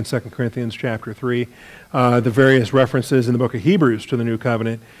Covenant in 2 Corinthians chapter 3? The various references in the book of Hebrews to the New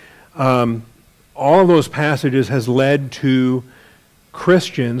Covenant. All of those passages has led to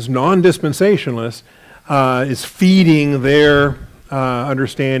Christians, non-dispensationalists, is feeding their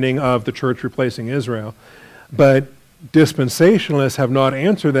understanding of the church replacing Israel. But dispensationalists have not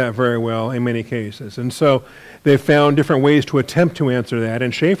answered that very well in many cases. And so they've found different ways to attempt to answer that.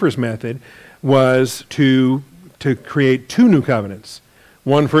 And Schaeffer's method was to create 2 new covenants,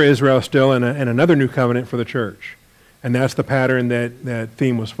 one for Israel still and another new covenant for the church. And that's the pattern that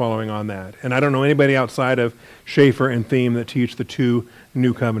Thiem was following on that. And I don't know anybody outside of Schaeffer and Thiem that teach the 2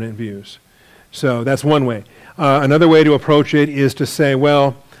 new covenant views. So that's one way. Another way to approach it is to say,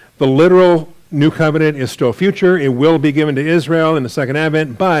 well, the literal new covenant is still future. It will be given to Israel in the second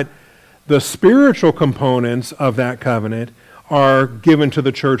advent, but the spiritual components of that covenant are given to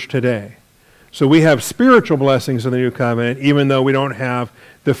the church today. So we have spiritual blessings of the new covenant, even though we don't have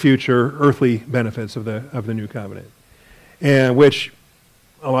the future earthly benefits of the new covenant. And which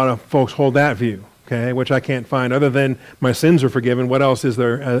a lot of folks hold that view. Okay, which I can't find other than my sins are forgiven. What else is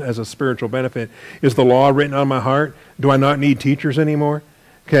there as a spiritual benefit? Is the law written on my heart? Do I not need teachers anymore?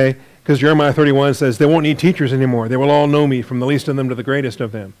 Okay, because Jeremiah 31 says they won't need teachers anymore. They will all know me, from the least of them to the greatest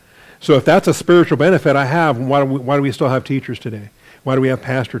of them. So if that's a spiritual benefit I have, why do we still have teachers today? Why do we have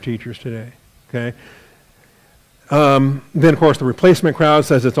pastor teachers today? Okay. Then, of course, the replacement crowd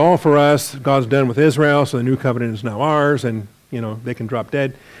says it's all for us. God's done with Israel, so the new covenant is now ours, and they can drop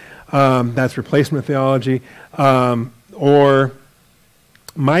dead. That's replacement theology. Or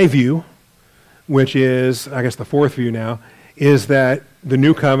my view, which is, I guess, the 4th view now, is that the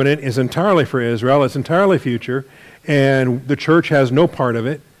new covenant is entirely for Israel. It's entirely future, and the church has no part of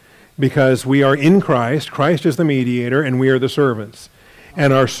it because we are in Christ. Christ is the mediator, and we are the servants.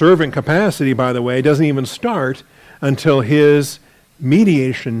 And our servant capacity, by the way, doesn't even start until his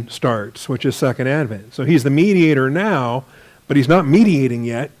mediation starts, which is second advent. So he's the mediator now, but he's not mediating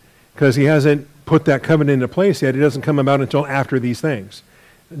yet, because he hasn't put that covenant into place yet. It doesn't come about until after these things.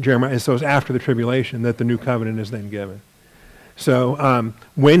 Jeremiah, so it's after the tribulation that the new covenant is then given. So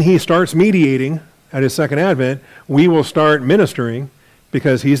when he starts mediating at his second advent, we will start ministering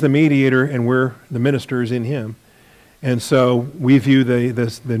because he's the mediator and we're the ministers in him. And so we view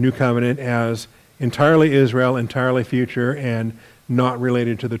the new covenant as entirely Israel, entirely future, and not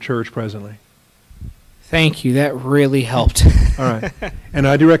related to the church presently. Thank you. That really helped. All right. And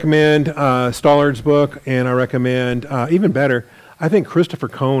I do recommend Stollard's book, and I recommend, even better, I think Christopher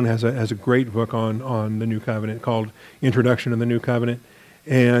Cohn has a great book on the New Covenant called Introduction to the New Covenant.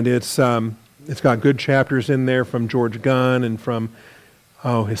 And it's got good chapters in there from George Gunn and from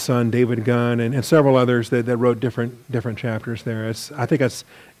his son David Gunn and several others that wrote different chapters there. I think it's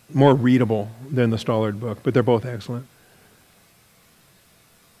more readable than the Stollard book, but they're both excellent.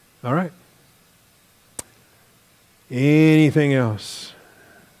 All right. Anything else?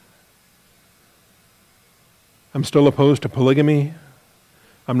 I'm still opposed to polygamy.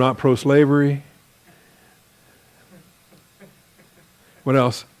 I'm not pro-slavery. What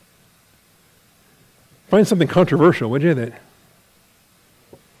else? Find something controversial, would you? That.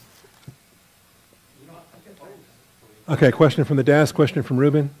 Okay, question from the desk, question from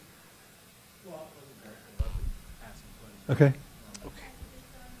Ruben. Okay.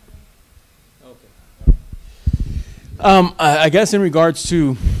 I guess in regards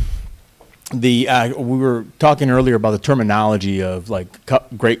to the, we were talking earlier about the terminology of like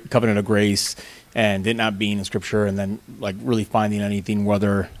great covenant of grace and it not being in Scripture, and then like really finding anything,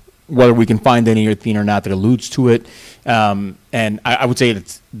 whether we can find anything or not that alludes to it. And I would say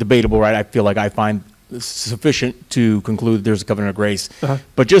it's debatable, right? I feel like I find sufficient to conclude there's a covenant of grace. Uh-huh.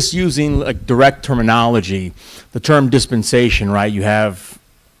 But just using like direct terminology, the term dispensation, right? You have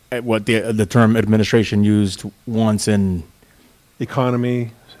what the term administration used once in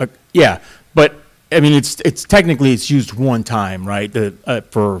economy. Yeah, but I mean it's technically it's used one time, right?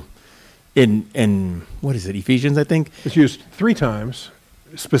 For in what is it, Ephesians, I think? It's used 3 times,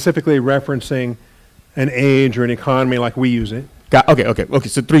 specifically referencing an age or an economy like we use it. Okay,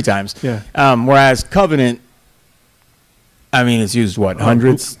 so 3 times. Yeah. Whereas covenant, I mean, it's used what,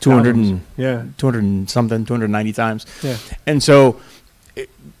 hundreds, 200 and 200 and something, 290 times. Yeah. And so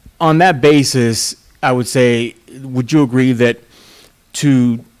on that basis, I would say, would you agree that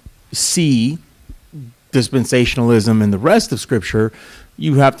to see dispensationalism and the rest of Scripture,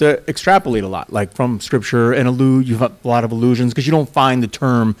 you have to extrapolate a lot, like from Scripture, and you have a lot of allusions, because you don't find the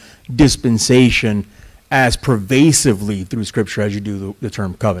term dispensation as pervasively through Scripture as you do the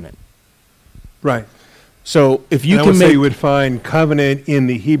term covenant. Right. So if you I can would say make, you would find covenant in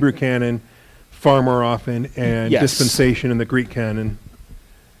the Hebrew canon far more often, and Yes. dispensation in the Greek canon.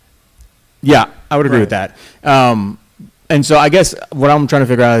 yeah, I would agree Right. with that. And so I guess what I'm trying to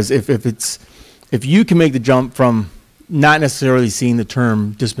figure out is if you can make the jump from not necessarily seeing the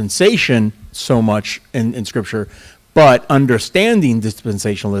term dispensation so much in Scripture, but understanding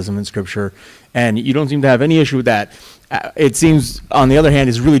dispensationalism in Scripture, and you don't seem to have any issue with that. It seems, on the other hand,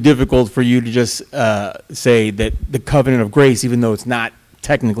 it's really difficult for you to just say that the covenant of grace, even though it's not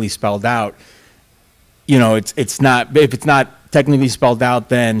technically spelled out, it's not. If it's not technically spelled out,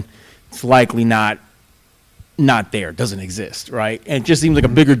 then it's likely not there. It doesn't exist, right? And it just seems like a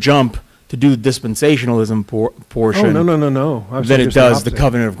bigger jump to do the dispensationalism portion Oh, no. I would say than it just does the opposite.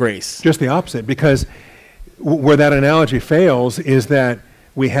 covenant of grace. Just the opposite, because where that analogy fails is that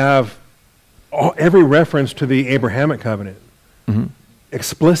we have every reference to the Abrahamic covenant,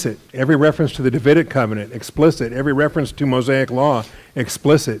 explicit. Every reference to the Davidic covenant, explicit. Every reference to Mosaic law,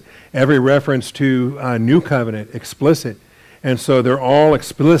 explicit. Every reference to New covenant, explicit. And so they're all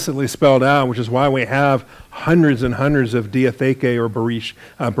explicitly spelled out, which is why we have hundreds and hundreds of diatheke or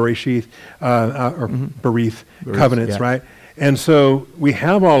Bereshith or Berith covenants, yeah. right? And so we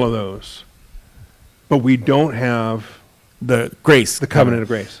have all of those, but we don't have The grace, the covenant of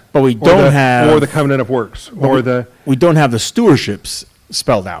grace. but we Or don't have or the covenant of works, or the we don't have the stewardships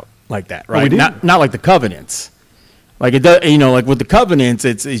spelled out like that, we right? do. Not like the covenants. Like it does, like with the covenants,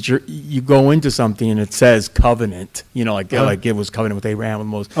 it's you go into something and it says covenant, like it was covenant with Abraham and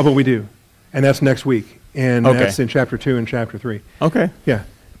Moses. oh, but we do, and that's next week, and Okay. that's in chapter 2 and chapter 3. Okay, Yeah.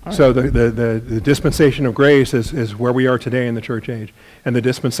 So the dispensation of grace is where we are today in the church age, and the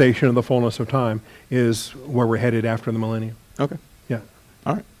dispensation of the fullness of time is where we're headed after the millennium. okay, Yeah.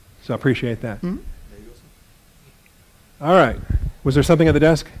 all right. So I appreciate that. All right. Was there something at the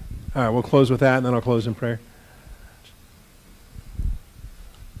desk? All right, we'll close with that, and then I'll close in prayer.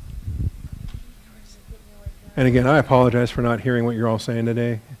 And again, I apologize for not hearing what you're all saying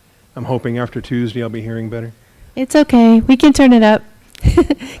today. I'm hoping after Tuesday I'll be hearing better. It's okay. We can turn it up.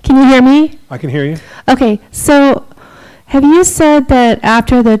 Can you hear me? I can hear you. Okay, so have you said that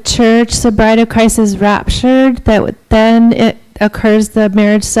after the church, the bride of Christ is raptured, that then it occurs the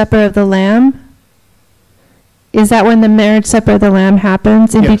marriage supper of the Lamb? Is that when the marriage supper of the Lamb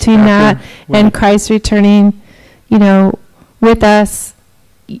happens, in Yes, between after- that well- and Christ returning, with us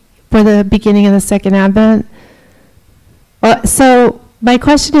for the beginning of the second advent? So my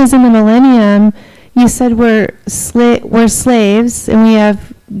question is, in the millennium, you said we're slaves and we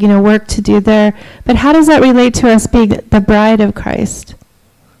have work to do there, but how does that relate to us being the bride of Christ,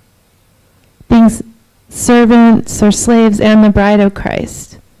 being servants or slaves and the bride of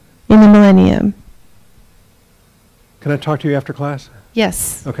Christ in the millennium? Can I talk to you after class?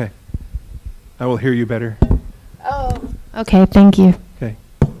 Yes. Okay. I will hear you better. Oh. Okay. Thank you. Okay.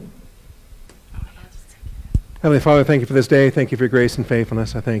 Heavenly Father, thank you for this day. Thank you for your grace and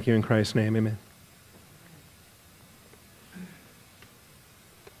faithfulness. I thank you in Christ's name. Amen.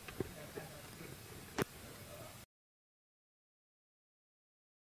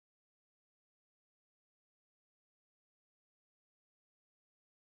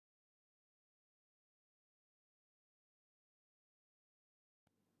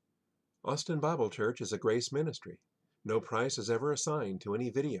 Austin Bible Church is a grace ministry. No price is ever assigned to any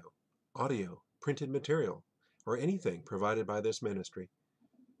video, audio, printed material, or anything provided by this ministry.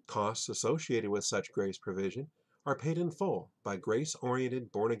 Costs associated with such grace provision are paid in full by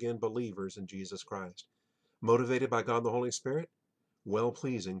grace-oriented born-again believers in Jesus Christ, motivated by God the Holy Spirit,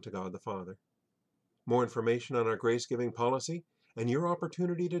 well-pleasing to God the Father. More information on our grace-giving policy and your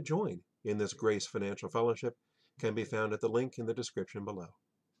opportunity to join in this grace financial fellowship can be found at the link in the description below.